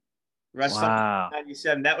Meadowlands. Wow.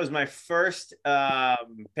 97. That was my first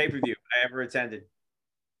pay-per-view I ever attended.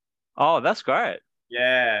 Oh, that's great.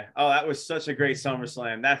 Yeah. Oh, that was such a great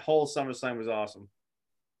SummerSlam. That whole SummerSlam was awesome.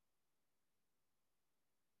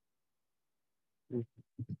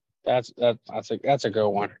 That's a good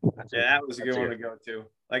one. That was a good one to go to.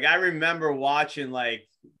 Like, I remember watching, like,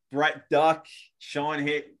 Brett duck, Shawn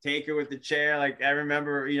hit Taker with the chair. Like, I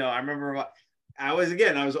remember I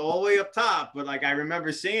was all the way up top, but like I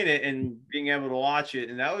remember seeing it and being able to watch it,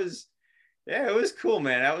 and that was, yeah, it was cool,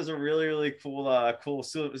 man. That was a really, really cool, cool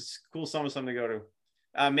SummerSlam to go to.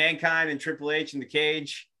 Mankind and Triple H in the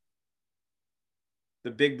cage,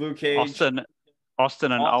 the big blue cage.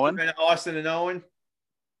 Austin and Owen. Austin and Owen.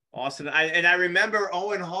 I remember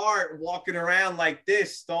Owen Hart walking around like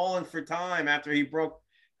this, stalling for time after he broke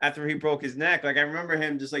his neck. Like I remember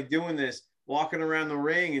him just like doing this, walking around the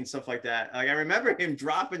ring and stuff like that. Like I remember him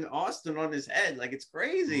dropping Austin on his head. Like it's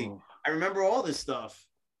crazy. Ooh. I remember all this stuff.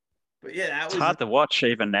 But yeah, it's hard to watch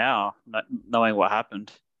even now, knowing what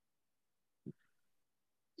happened.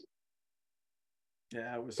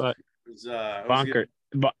 Yeah, it was bonkers.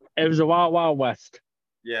 But it was a wild west.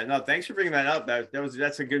 Yeah, no, thanks for bringing that up.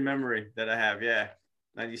 That's a good memory that I have. Yeah,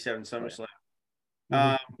 97 SummerSlam.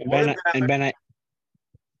 I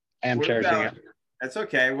am cherishing it. That's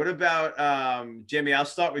okay. What about Jimmy? I'll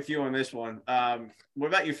start with you on this one. What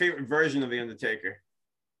about your favorite version of the Undertaker?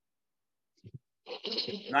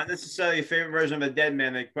 Not necessarily your favorite version of a dead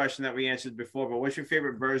man, the question that we answered before, but what's your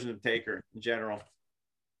favorite version of Taker in general?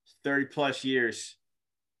 30 plus years.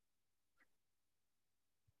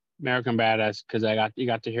 American Badass, because you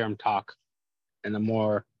got to hear him talk in a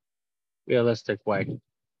more realistic way.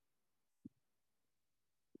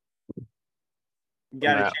 He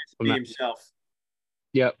got a chance to be himself.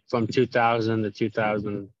 Yep, from 2000 to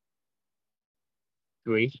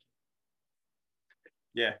 2003.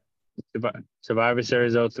 Yeah. Survivor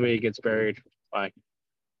Series 03 gets buried. Like,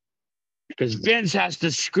 because Vince has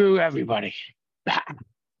to screw everybody.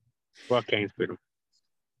 Well, Kane screwed him.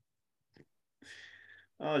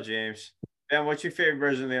 Oh, James. Ben, what's your favorite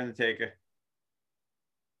version of The Undertaker?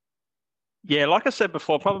 Yeah, like I said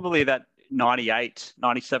before, probably that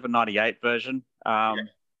 97, 98 version. You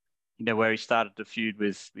know, where he started to feud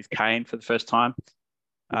with Kane for the first time.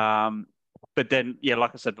 But then, yeah,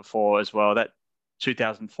 like I said before as well, that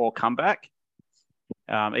 2004 comeback,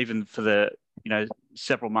 even for the,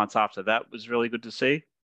 several months after that was really good to see.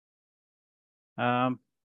 But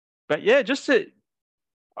yeah,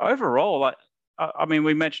 overall, like, I mean,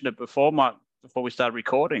 we mentioned it before we started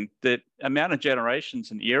recording, the amount of generations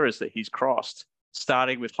and eras that he's crossed,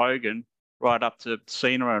 starting with Hogan right up to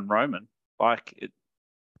Cena and Roman. Like,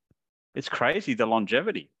 it's crazy, the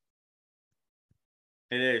longevity.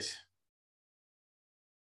 It is.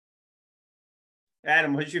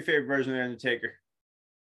 Adam, what's your favorite version of The Undertaker?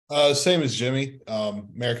 Same as Jimmy.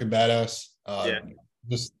 American Badass.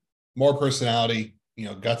 Just more personality,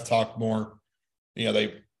 got to talk more.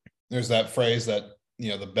 There's that phrase that,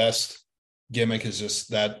 the best gimmick is just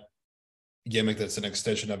that gimmick that's an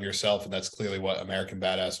extension of yourself, and that's clearly what American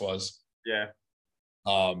Badass was. Yeah.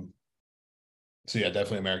 So yeah,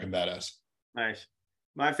 definitely American Badass. Nice.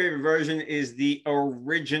 My favorite version is the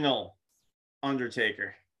original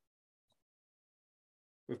Undertaker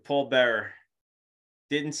with Paul Bearer.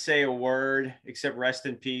 Didn't say a word except rest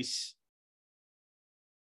in peace.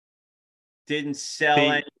 Didn't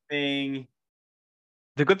sell anything.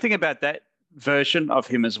 The good thing about that version of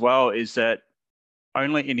him as well is that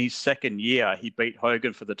only in his second year he beat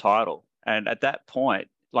Hogan for the title. And at that point,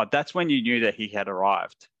 like, that's when you knew that he had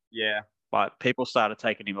arrived. Yeah. But people started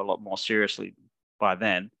taking him a lot more seriously by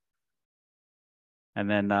then. And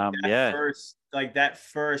then, that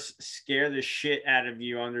first scare the shit out of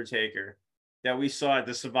you Undertaker that we saw at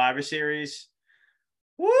the Survivor Series.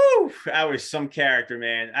 Woo! That was some character,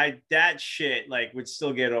 man. That shit would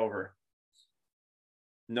still get over.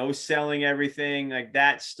 No selling everything, like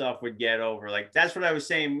that stuff would get over. Like that's what I was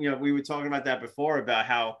saying. We were talking about that before about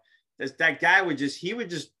how that guy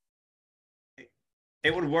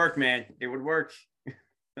it would work, man. It would work.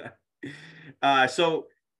 So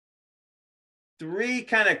 3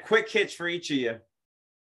 kind of quick hits for each of you.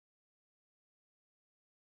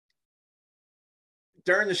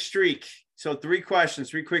 During the streak. So 3 questions,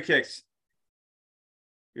 3 quick hits.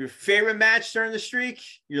 Your favorite match during the streak,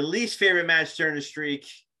 your least favorite match during the streak,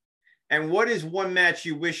 and what is one match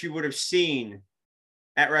you wish you would have seen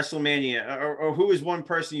at WrestleMania, or who is one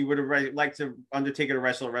person you would have liked to Undertaker to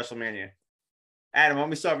wrestle at WrestleMania? Adam, let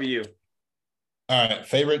me start with you. All right,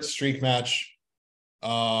 favorite streak match,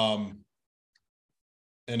 end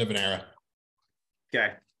of an era.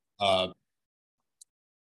 Okay.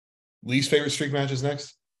 Least favorite streak match is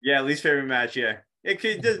next? Yeah, least favorite match, yeah.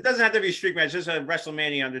 It doesn't have to be a streak match, just a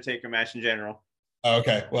WrestleMania Undertaker match in general.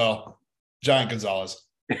 Okay, well, Giant Gonzalez.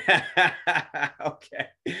 Okay.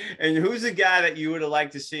 And who's the guy that you would have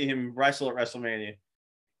liked to see him wrestle at WrestleMania?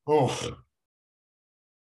 Oh.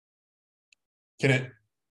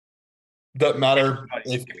 Doesn't matter.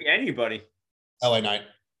 It could be anybody. LA Knight.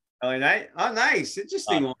 LA Knight? Oh, nice.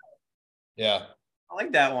 Interesting one. Yeah. I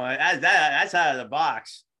like that one. That's out of the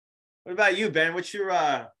box. What about you, Ben? What's your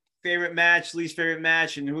favorite match, least favorite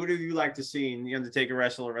match, and who do you like to see in the Undertaker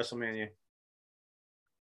wrestle at WrestleMania?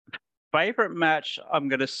 Favorite match, I'm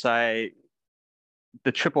going to say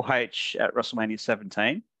the Triple H at WrestleMania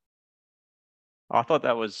 17. I thought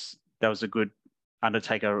that was a good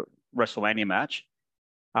Undertaker WrestleMania match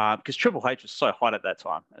because Triple H was so hot at that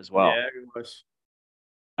time as well. Yeah, it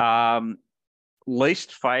was.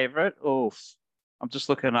 Least favorite. Oh, I'm just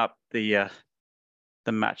looking up the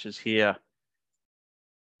matches here.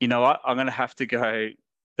 You know what? I'm going to have to go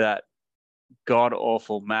that god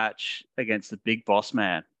awful match against the Big Boss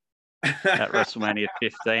Man at WrestleMania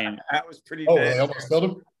 15. That was pretty Oh, bad. they almost killed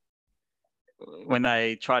him? When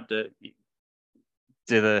they tried to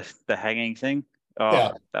do the hanging thing. Oh,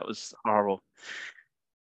 Yeah. That was horrible.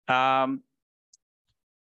 Now,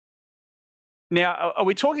 are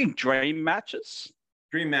we talking dream matches?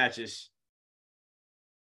 Dream matches.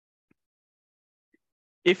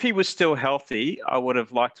 If he was still healthy, I would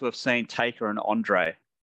have liked to have seen Taker and Andre.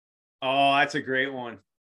 Oh, that's a great one.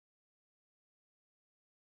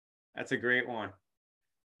 That's a great one.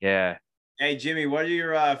 Yeah. Hey, Jimmy, what's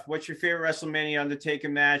your favorite WrestleMania Undertaker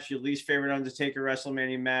match, your least favorite Undertaker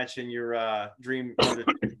WrestleMania match, and your dream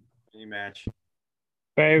Undertaker match?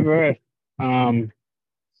 Favorite, end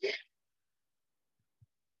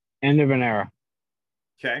of an era.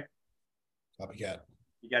 Okay. Copycat.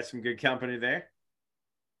 You got some good company there.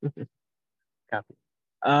 Copy.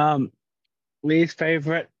 Least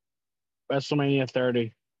favorite, WrestleMania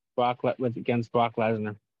 30, against Brock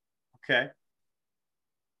Lesnar. Okay.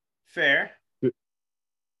 Fair.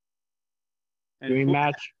 Dream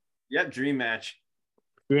match. Yep, dream match.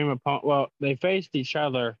 Dream opponent. Well, they faced each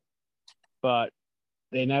other, but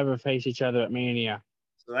they never faced each other at Mania.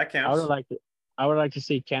 So that counts. I would like to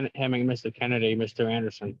see him and Mr. Kennedy, Mr.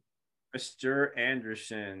 Anderson. Mr.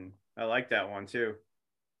 Anderson. I like that one too.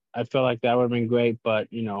 I feel like that would have been great, but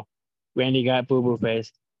Randy got boo-boo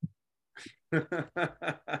faced.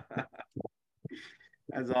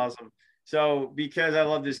 That's awesome. So, because I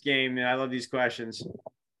love this game and I love these questions,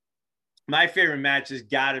 my favorite match has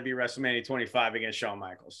got to be WrestleMania 25 against Shawn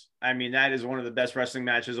Michaels. I mean, that is one of the best wrestling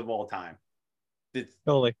matches of all time.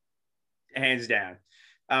 Totally. Hands down.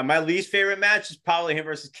 My least favorite match is probably him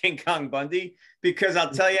versus King Kong Bundy, because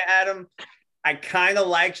I'll tell you, Adam, I kind of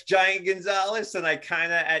liked Giant Gonzalez, and I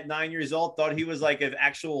kind of, at 9 years old, thought he was like an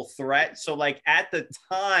actual threat. So, like, at the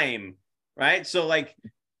time, right? So, like,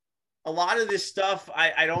 a lot of this stuff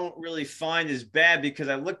I don't really find as bad, because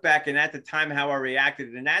I look back and at the time how I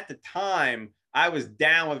reacted. And at the time, I was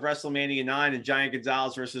down with WrestleMania 9 and Giant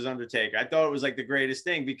Gonzalez versus Undertaker. I thought it was like the greatest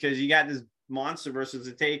thing, because you got this monster versus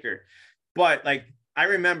the Taker. But like, I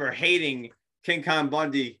remember hating King Kong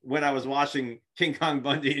Bundy when I was watching King Kong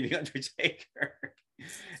Bundy and the Undertaker.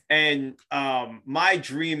 And my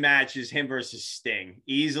dream match is him versus Sting.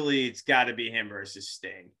 Easily, it's got to be him versus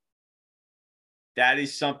Sting. That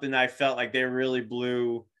is something I felt like they really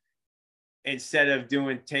blew. Instead of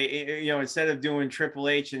doing Triple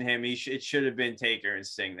H and him, it should have been Taker and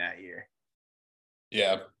Sting that year.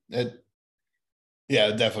 Yeah, it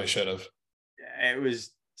definitely should have. It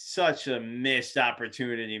was such a missed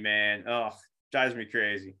opportunity, man. Oh, drives me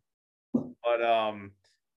crazy. But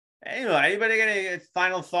anyway, anybody got any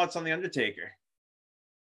final thoughts on the Undertaker?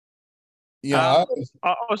 Yeah,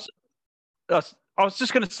 I was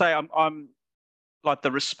just going to say I'm like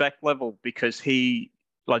the respect level, because he,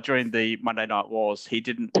 like, during the Monday Night Wars, he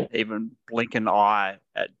didn't even blink an eye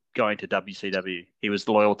at going to WCW. He was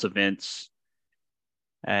loyal to Vince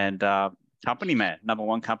and company man, number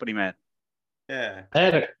one company man. Yeah.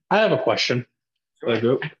 I have a question for the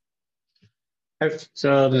Sure. group.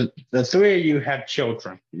 So the three of you have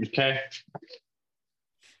children, okay?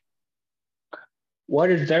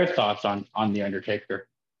 What is their thoughts on the Undertaker?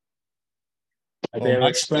 Have they ever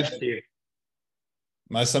expressed to you?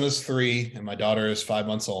 My son is 3 and my daughter is 5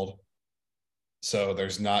 months old. So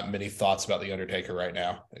there's not many thoughts about the Undertaker right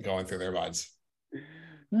now going through their minds.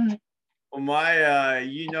 Well,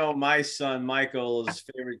 my son Michael's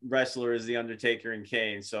favorite wrestler is the Undertaker and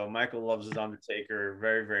Kane. So Michael loves the Undertaker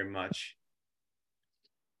very, very much.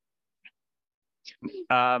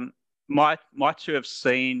 My two have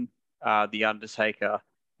seen the Undertaker,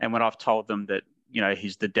 and when I've told them that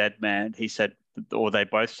he's the dead man, he said, or they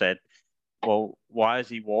both said, well, why is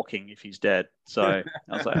he walking if he's dead? So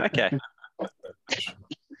I was like, okay.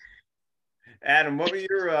 Adam, what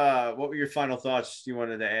were your final thoughts you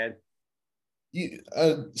wanted to add?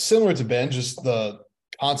 Similar to Ben, just the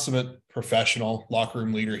consummate professional locker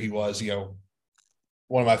room leader he was.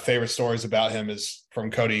 One of my favorite stories about him is from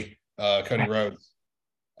Cody Rhodes.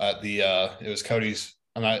 at the it was Cody's.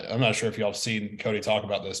 I'm not sure if y'all have seen Cody talk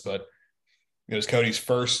about this, but it was Cody's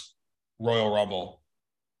first Royal Rumble,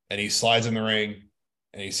 and he slides in the ring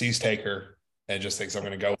and he sees Taker and just thinks, I'm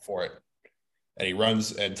going to go for it. And he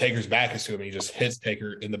runs, and Taker's back is to him, and he just hits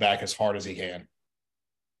Taker in the back as hard as he can.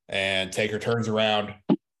 And Taker turns around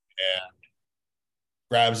and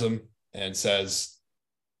grabs him and says,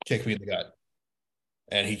 kick me in the gut.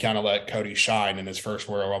 And he kind of let Cody shine in his first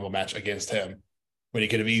Royal Rumble match against him, but he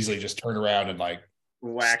could have easily just turned around and like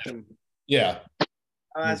whack him. Yeah.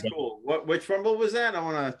 Oh, that's cool. Which Rumble was that? I'm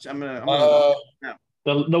gonna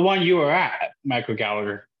the one you were at, Michael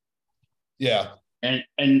Gallagher. Yeah. And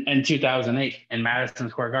in 2008 in Madison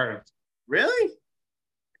Square Garden. Really?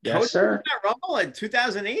 Yes, Cody sir. That Rumble in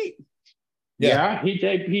 2008. Yeah, he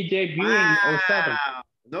debuted in 07.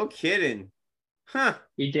 No kidding. Huh.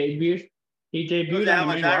 He debuted How on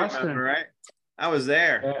the much main I roster. remember, right? I was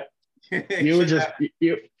there. You were just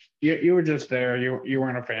you were just there. You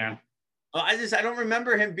weren't a fan. Well, I don't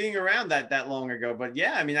remember him being around that long ago. But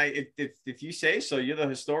yeah, I mean, if you say so, you're the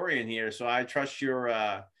historian here, so I trust you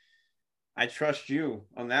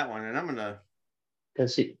on that one, and I'm gonna pull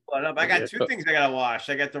it up. I got two things I gotta watch.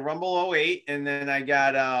 I got the Rumble 08, and then I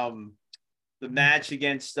got the match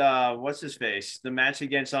against what's his face? The match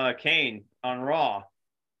against Kane on Raw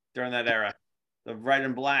during that era, the red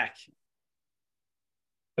and black.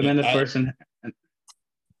 And then the person.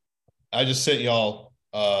 I just sent y'all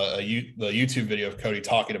the YouTube video of Cody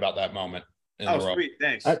talking about that moment. Oh, sweet,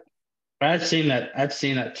 thanks. I've seen that. I've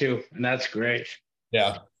seen that too, and that's great.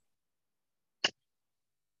 Yeah.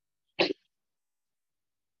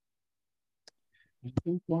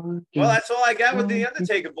 Well, that's all I got with the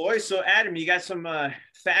Undertaker, boys. So, Adam, you got some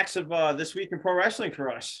facts of this week in pro wrestling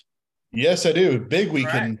for us? Yes, I do. Big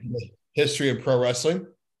week in the history of pro wrestling.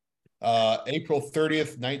 April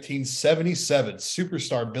 30th, 1977,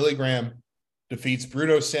 superstar Billy Graham defeats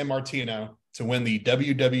Bruno Sammartino to win the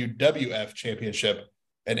WWF Championship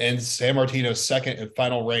and ends Sammartino's second and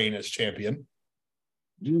final reign as champion.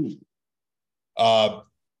 Backlash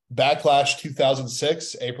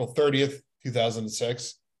 2006, April 30th,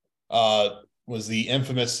 2006, was the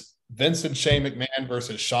infamous Vince and Shane McMahon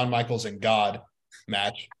versus Shawn Michaels and God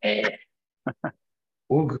match.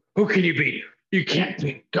 Who can you beat? You can't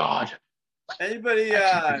beat God. Anybody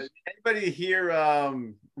hear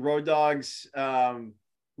Road Dogg's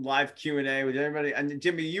live Q&A with everybody? And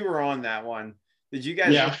Jimmy, you were on that one. Did you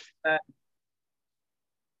guys? Yeah. That?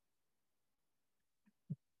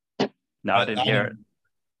 No, I didn't hear it.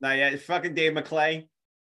 Not yet. Fucking Dave McClay.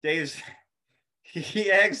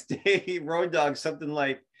 He asked Dave Road Dogg something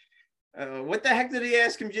like, what the heck did he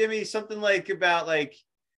ask him, Jimmy? Something like about like,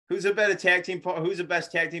 who's the best tag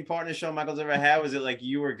team partner Shawn Michaels ever had? Was it like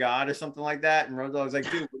you or God or something like that? And Road Dogg's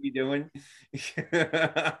like, dude, what are you doing?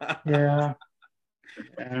 Yeah.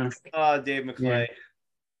 Oh, Dave McClay.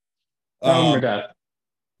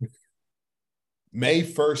 May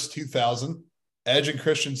 1st, 2000, Edge and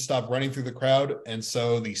Christian stopped running through the crowd, and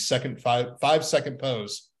so the second 5-second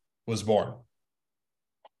pose was born.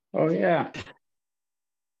 Oh, yeah.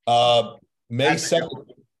 May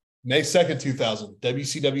 2nd, 2000,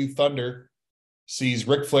 WCW Thunder sees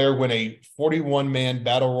Ric Flair win a 41-man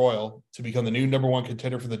battle royal to become the new number one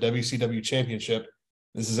contender for the WCW Championship.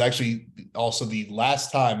 This is actually also the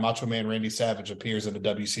last time Macho Man Randy Savage appears in a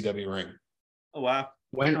WCW ring. Oh, wow.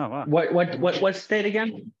 Wow. What state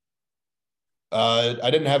again?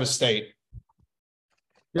 I didn't have a state.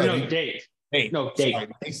 No, date. No, date. Sorry,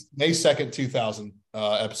 May 2nd, 2000,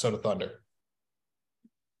 episode of Thunder.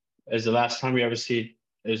 Is the last time we ever see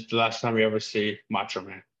Macho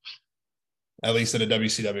Man. At least in a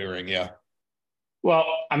WCW ring, yeah. Well,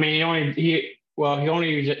 I mean, he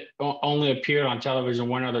only appeared on television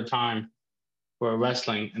one other time for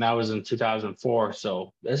wrestling, and that was in 2004.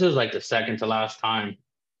 So this is like the second to last time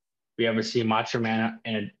we ever see Macho Man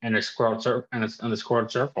in a squared circle. In the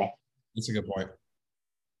squared circle. That's a good point.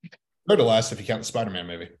 Third to last if you count the Spider-Man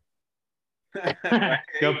movie.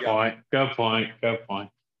 Good point.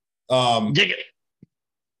 Dig it.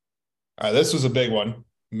 All right, this was a big one.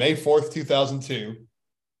 May 4th, 2002,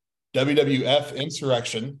 WWF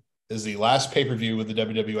Insurrection is the last pay-per-view with the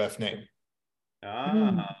WWF name.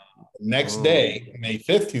 Next day, May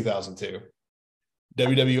 5th, 2002,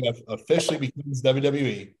 WWF officially becomes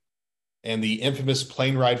WWE, and the infamous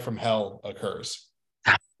plane ride from hell occurs.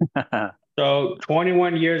 So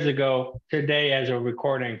 21 years ago, today as a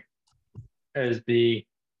recording, is the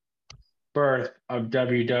birth of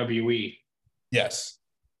WWE. Yes.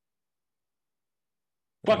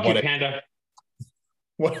 Fuck you, Panda.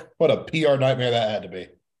 What a PR nightmare that had to be.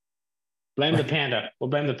 Blame the Panda. We'll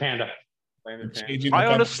blame the Panda. Blame the pants. Changing the I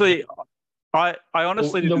company.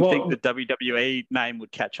 honestly didn't think the WWE name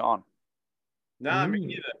would catch on. Nah, me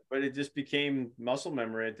neither. But it just became muscle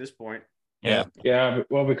memory at this point. Yeah. Yeah,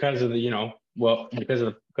 well, because of the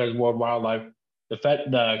because World Wildlife,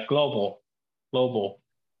 the global World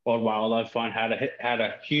Wildlife Fund had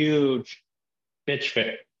a huge bitch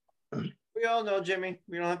fit. We all know, Jimmy.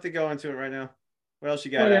 We don't have to go into it right now. What else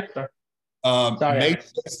you Oh, got? yeah. Sorry, May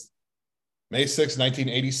Alex. 6th, May 6th,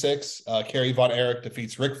 1986, Kerry Von Erich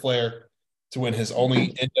defeats Ric Flair to win his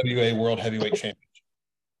only NWA World Heavyweight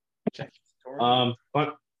Championship.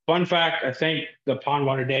 Fun fact: I think the Pond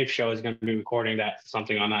Wonder Dave show is going to be recording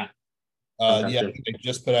something on that. Yeah, I think they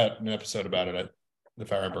just put out an episode about it,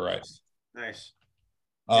 if I remember right. Nice.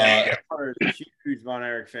 Yeah, huge Von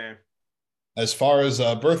Erich fan. as far as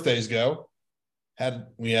birthdays go,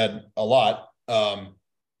 we had a lot.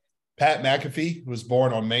 Pat McAfee was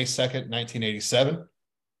born on May 2nd, 1987.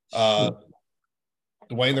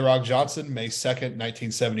 Dwayne The Rock Johnson, May 2nd,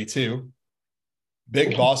 1972.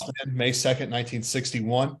 Big Boss Man, May 2nd,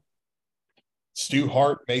 1961. Stu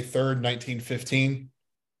Hart, May 3rd, 1915.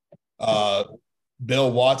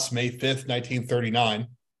 Bill Watts, May 5th, 1939.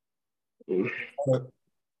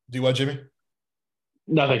 Do what, Jimmy?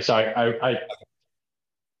 Nothing. Sorry.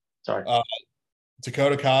 Sorry.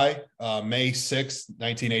 Dakota Kai, May 6th,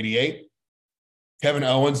 1988. Kevin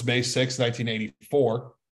Owens, May 6th,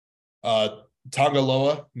 1984. Tonga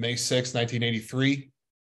Loa, May 6th, 1983.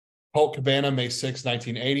 Colt Cabana, May 6th,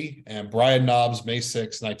 1980. And Brian Knobs, May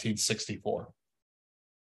 6th, 1964.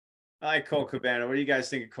 I like Colt Cabana. What do you guys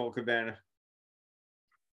think of Colt Cabana?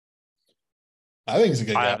 I think he's a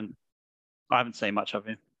good guy. I haven't seen much of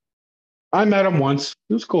him. I met him once.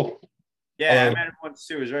 It was cool. Yeah, I met him once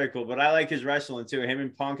too. It was very cool. But I like his wrestling too. Him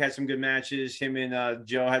and Punk had some good matches. Him and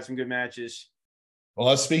Joe had some good matches. Well,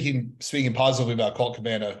 us speaking positively about Colt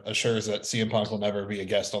Cabana assures that CM Punk will never be a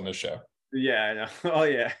guest on this show. Yeah, I know. Oh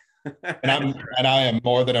yeah. and I am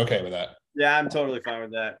more than okay with that. Yeah, I'm totally fine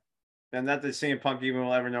with that. And not that CM Punk even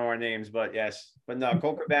will ever know our names, but yes. But no,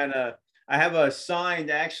 Colt Cabana. I have a signed.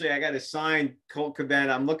 Actually, I got a signed Colt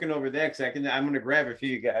Cabana. I'm looking over there because I'm going to grab it for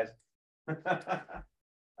you guys.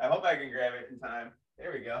 I hope I can grab it in time.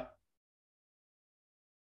 There we go.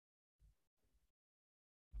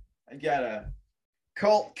 I got a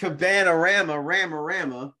Colt Cabana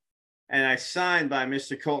Rama, and I signed by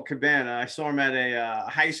Mr. Colt Cabana. I saw him at a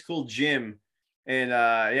high school gym, and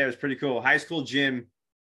yeah, it was pretty cool. High school gym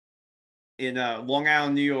in Long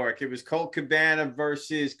Island, New York. It was Colt Cabana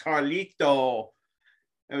versus Carlito.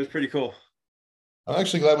 It was pretty cool. I'm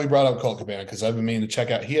actually glad we brought up Colt Cabana because I've been meaning to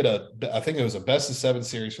check out. He had I think it was a best of 7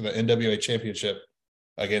 series for the NWA Championship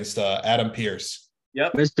against Adam Pearce.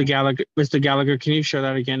 Yep. Mr. Gallagher, can you show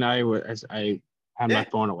that again? I had my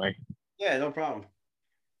phone away. Yeah, no problem.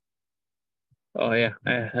 Oh yeah,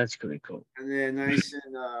 that's pretty cool. And then nice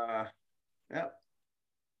and yep.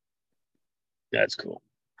 That's cool.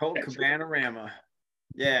 Colt Cabana Rama.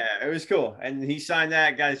 Yeah, it was cool. And he signed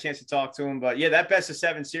that, got a chance to talk to him. But yeah, that best of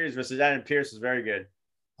 7 series versus Adam Pearce was very good.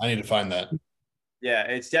 I need to find that. Yeah,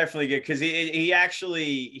 it's definitely good because he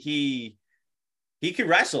actually could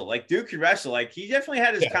wrestle. Like Duke could wrestle. Like he definitely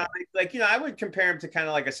had his like I would compare him to kind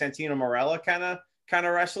of like a Santino Marella kind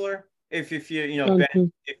of wrestler. If you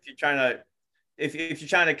Ben, if you're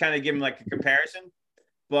trying to kind of give him like a comparison.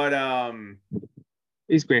 But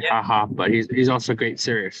he's great, but he's also great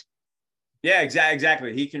serious. Yeah,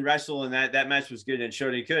 exactly. He can wrestle, and that match was good and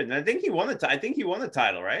showed he could. And I think he won the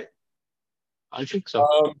title, right? I think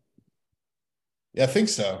so. Yeah, I think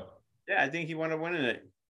so. Yeah, I think he wound up winning it.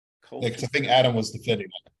 Yeah, because I think Adam was defending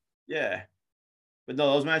it. Yeah, but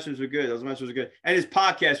no, those matches were good. And his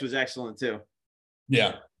podcast was excellent too.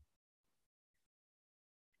 Yeah.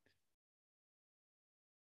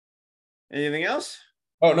 Anything else?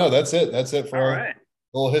 Oh no, that's it. That's it for All our right.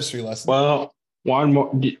 little history lesson. Well, one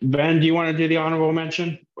more. Ben, do you want to do the honorable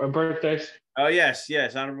mention or birthdays? Oh yes,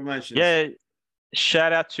 honorable mentions. Yeah,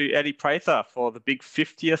 shout out to Eddie Prather for the big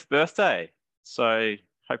 50th birthday. So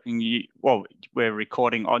hoping we're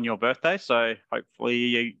recording on your birthday, so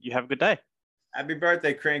hopefully you have a good day. Happy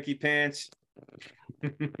birthday, Cranky Pants.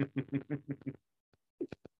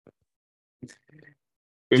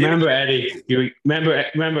 Remember, Eddie.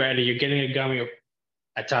 Remember, Eddie. You're getting a gummy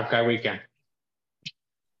at Top Guy Weekend.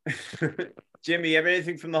 Jimmy, you have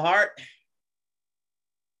anything from the heart?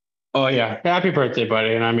 Oh yeah, happy birthday,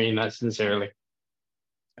 buddy, and I mean that sincerely.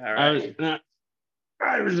 All right.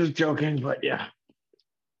 I was just joking, but yeah.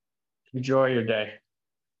 Enjoy your day.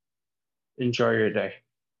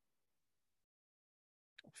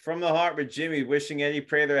 From the heart with Jimmy, wishing Eddie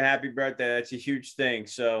Prather a happy birthday. That's a huge thing.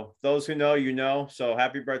 So those who know, you know. So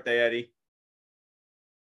happy birthday, Eddie.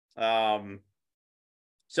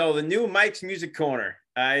 So the new Mike's Music Corner.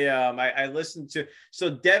 I listened to. So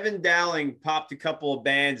Devin Dowling popped a couple of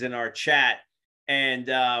bands in our chat, and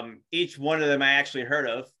each one of them I actually heard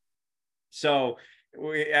of. So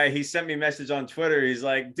he sent me a message on Twitter. He's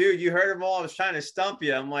like, "Dude, you heard them all. I was trying to stump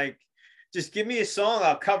you." I'm like, "Just give me a song.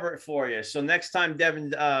 I'll cover it for you." So next time,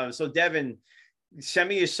 Devin. So Devin, send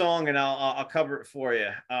me a song and I'll cover it for you.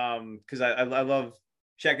 Because I love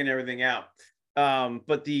checking everything out.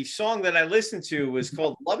 But the song that I listened to was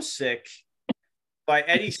called "Lovesick" by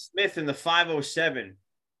Eddie Smith and the 507.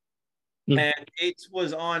 And it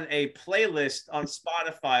was on a playlist on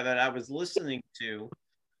Spotify that I was listening to.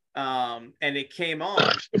 And it came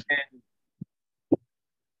on.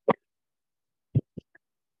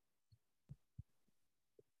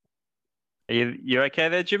 And you okay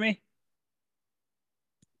there, Jimmy?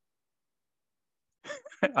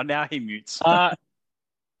 Oh, now he mutes.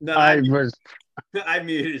 no, I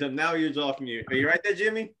muted him. Now he's off mute. Are you right there,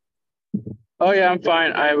 Jimmy? Oh yeah, I'm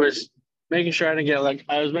fine. I was making sure I didn't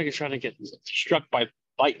get struck by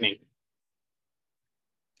lightning.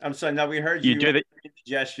 I'm sorry. No, we heard you. You do that.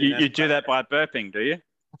 You do that by burping, do you?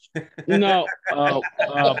 No.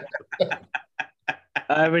 I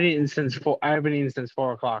haven't eaten since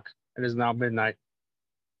 4:00. It is now midnight.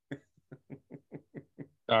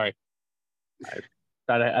 Sorry.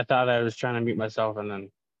 I thought I was trying to mute myself and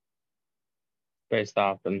then spaced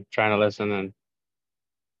off and trying to listen and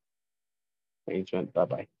things went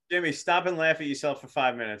bye-bye. Jimmy, stop and laugh at yourself for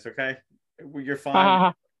 5 minutes, okay? You're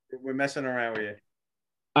fine. We're messing around with you.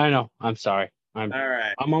 I know. I'm sorry. All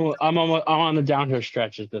right. I'm on the downhill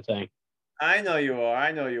stretch is the thing. I know you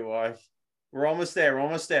are. We're almost there.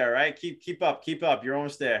 Right? Keep up. You're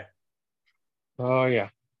almost there. Oh yeah.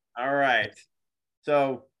 All right.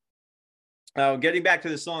 So getting back to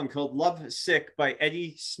the song called "Love Sick" by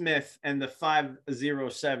Eddie Smith and the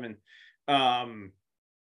 507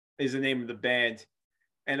 is the name of the band.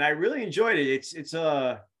 And I really enjoyed it. It's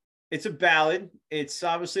a ballad. It's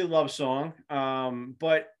obviously a love song.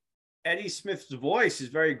 But Eddie Smith's voice is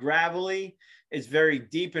very gravelly, it's very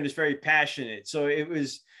deep, and it's very passionate. So it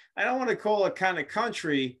was, I don't want to call it kind of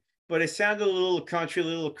country, but it sounded a little country, a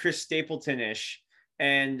little Chris Stapleton-ish.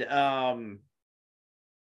 And I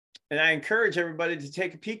encourage everybody to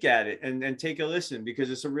take a peek at it and take a listen, because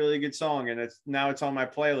it's a really good song, and it's on my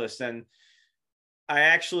playlist. And I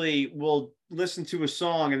actually will listen to a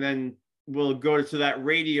song and then we'll go to that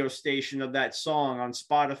radio station of that song on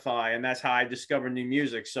Spotify, and that's how I discover new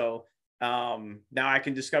music. So now I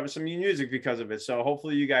can discover some new music because of it. So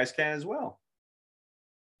hopefully you guys can as well.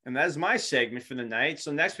 And that's my segment for the night.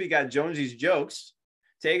 So next we got Jonesy's Jokes.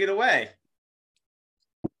 Take it away.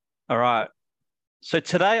 All right. So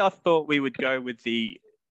today I thought we would go with the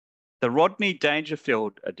Rodney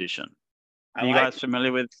Dangerfield edition. Are you guys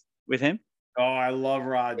familiar with him? Oh, I love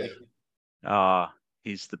Rodney.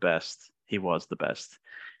 He's the best. He was the best.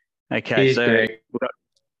 Okay, so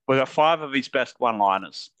we've got 5 of his best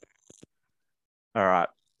one-liners. All right.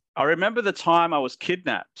 I remember the time I was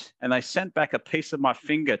kidnapped and they sent back a piece of my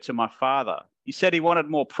finger to my father. He said he wanted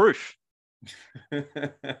more proof. We're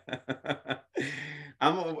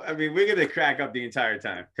going to crack up the entire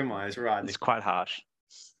time. Come on, it's Rodney. It's quite harsh.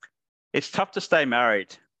 It's tough to stay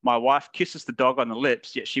married. My wife kisses the dog on the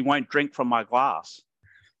lips, yet she won't drink from my glass.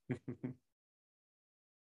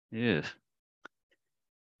 Yeah.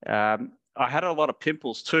 I had a lot of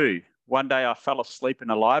pimples too. One day I fell asleep in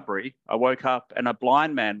a library. I woke up and a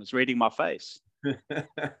blind man was reading my face.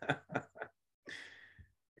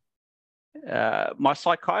 My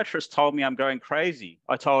psychiatrist told me I'm going crazy.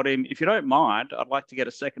 I told him, if you don't mind, I'd like to get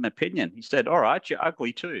a second opinion. He said, all right, you're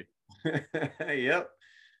ugly too. Yep.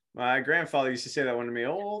 My grandfather used to say that one to me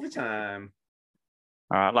all the time.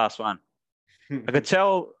 All right, last one.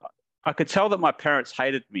 I could tell that my parents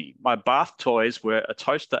hated me. My bath toys were a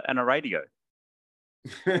toaster and a radio.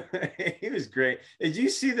 He was great. Did you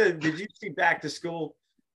see Back to School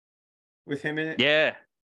with him in it? Yeah,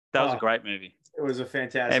 that was a great movie. It was a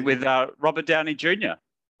fantastic. And with Robert Downey Jr.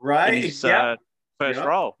 Right? In his first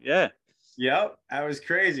role. Yeah. Yep. That was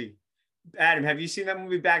crazy. Adam, have you seen that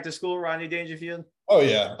movie Back to School, Rodney Dangerfield? Oh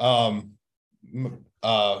yeah.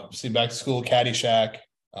 See Back to School, Caddyshack.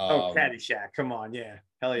 Caddyshack. Come on, yeah.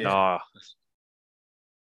 Hell yeah.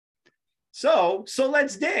 Oh. So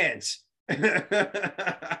let's dance.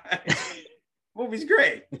 Movie's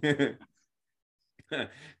great.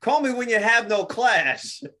 Call me when you have no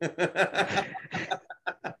class.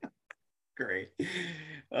 Great.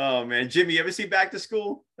 Oh man, Jimmy, you ever see Back to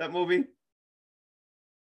School? That movie?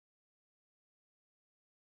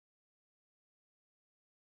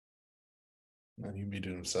 And he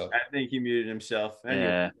muted himself. I think he muted himself.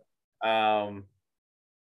 Yeah. Anyway,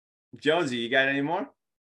 Jonesy, you got any more?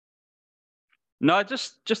 No,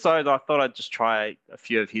 just I thought I'd just try a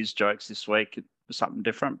few of his jokes this week, something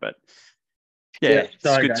different. But yeah, it's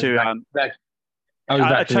sorry, good guys, to. back.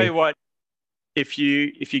 I tell you what, if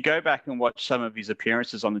you go back and watch some of his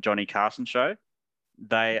appearances on the Johnny Carson show,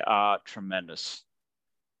 they are tremendous.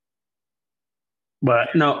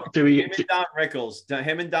 But no, Him and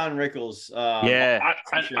Don Rickles. Yeah,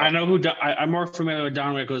 I know who. I'm more familiar with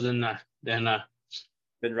Don Rickles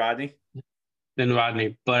than Rodney. Than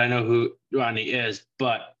Rodney, but I know who Rodney is.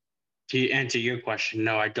 But to answer your question,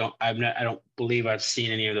 no, I don't. I don't believe I've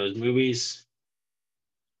seen any of those movies.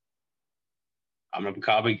 I'm gonna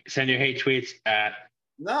probably send your hate tweets at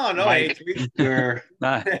no Mike hate tweets. Gurr,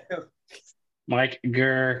 no. Mike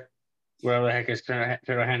Gurr, whatever the heck his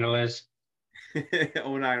Twitter handle is.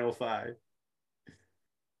 0905.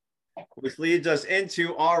 Which leads us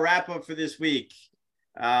into our wrap up for this week.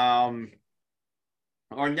 Our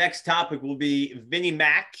next topic will be Vinnie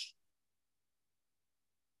Mac.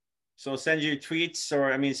 So send your tweets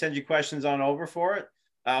or send your questions on over for it.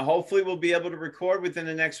 Hopefully we'll be able to record within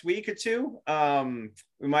the next week or two.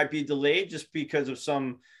 We might be delayed just because of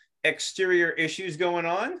some exterior issues going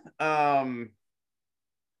on.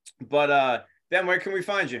 But Ben, where can we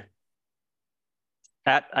find you?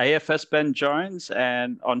 At AFS Ben Jones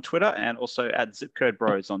and on Twitter, and also at Zip Code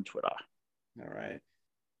Bros on Twitter. All right.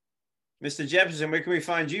 Mr. Jefferson, where can we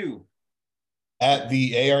find you? At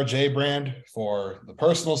the ARJ brand for the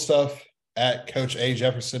personal stuff, at Coach A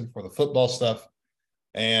Jefferson for the football stuff.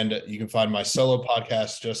 And you can find my solo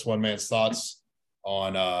podcast, Just One Man's Thoughts,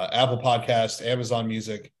 on Apple Podcasts, Amazon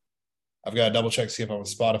Music. I've got to double check, see if I'm on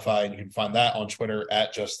Spotify, and you can find that on Twitter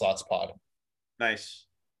at Just Thoughts Pod. Nice.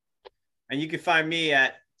 And you can find me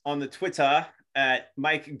on the Twitter at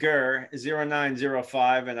Mike Gurr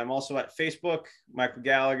 0905, and I'm also at Facebook, Michael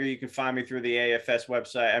Gallagher. You can find me through the AFS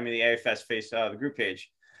website. The AFS the group page.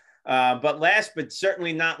 But last but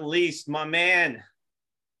certainly not least, my man,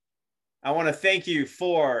 I want to thank you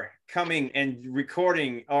for coming and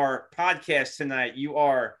recording our podcast tonight. You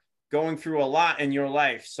are going through a lot in your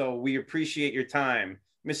life, so we appreciate your time.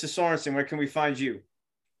 Mr. Sorensen, where can we find you?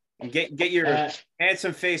 And get your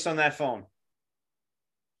handsome face on that phone.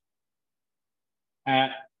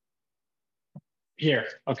 Here,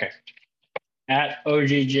 okay. At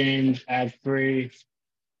OG James @3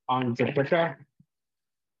 on the Twitter.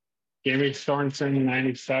 Jamie Sorensen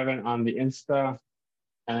 97 on the Insta,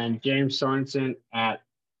 and then James Sorensen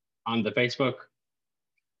on the Facebook.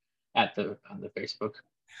 On the Facebook.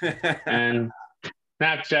 And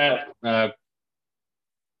Snapchat,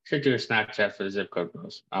 should do a Snapchat for the Zip Code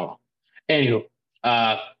Bros. Oh well. Anywho,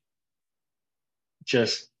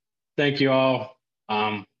 just thank you all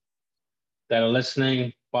that are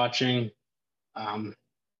listening, watching. It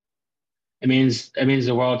means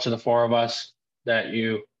the world to the four of us that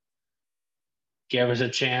you give us a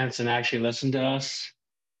chance and actually listen to us.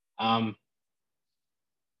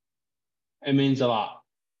 It means a lot,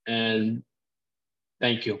 and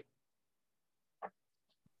thank you.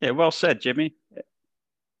 Yeah, well said, Jimmy.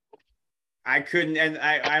 I couldn't, and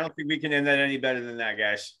I don't think we can end that any better than that,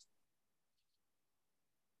 guys.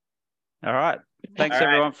 All right. Thanks,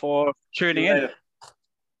 everyone, for tuning in.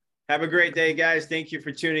 Have a great day, guys. Thank you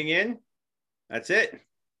for tuning in. That's it.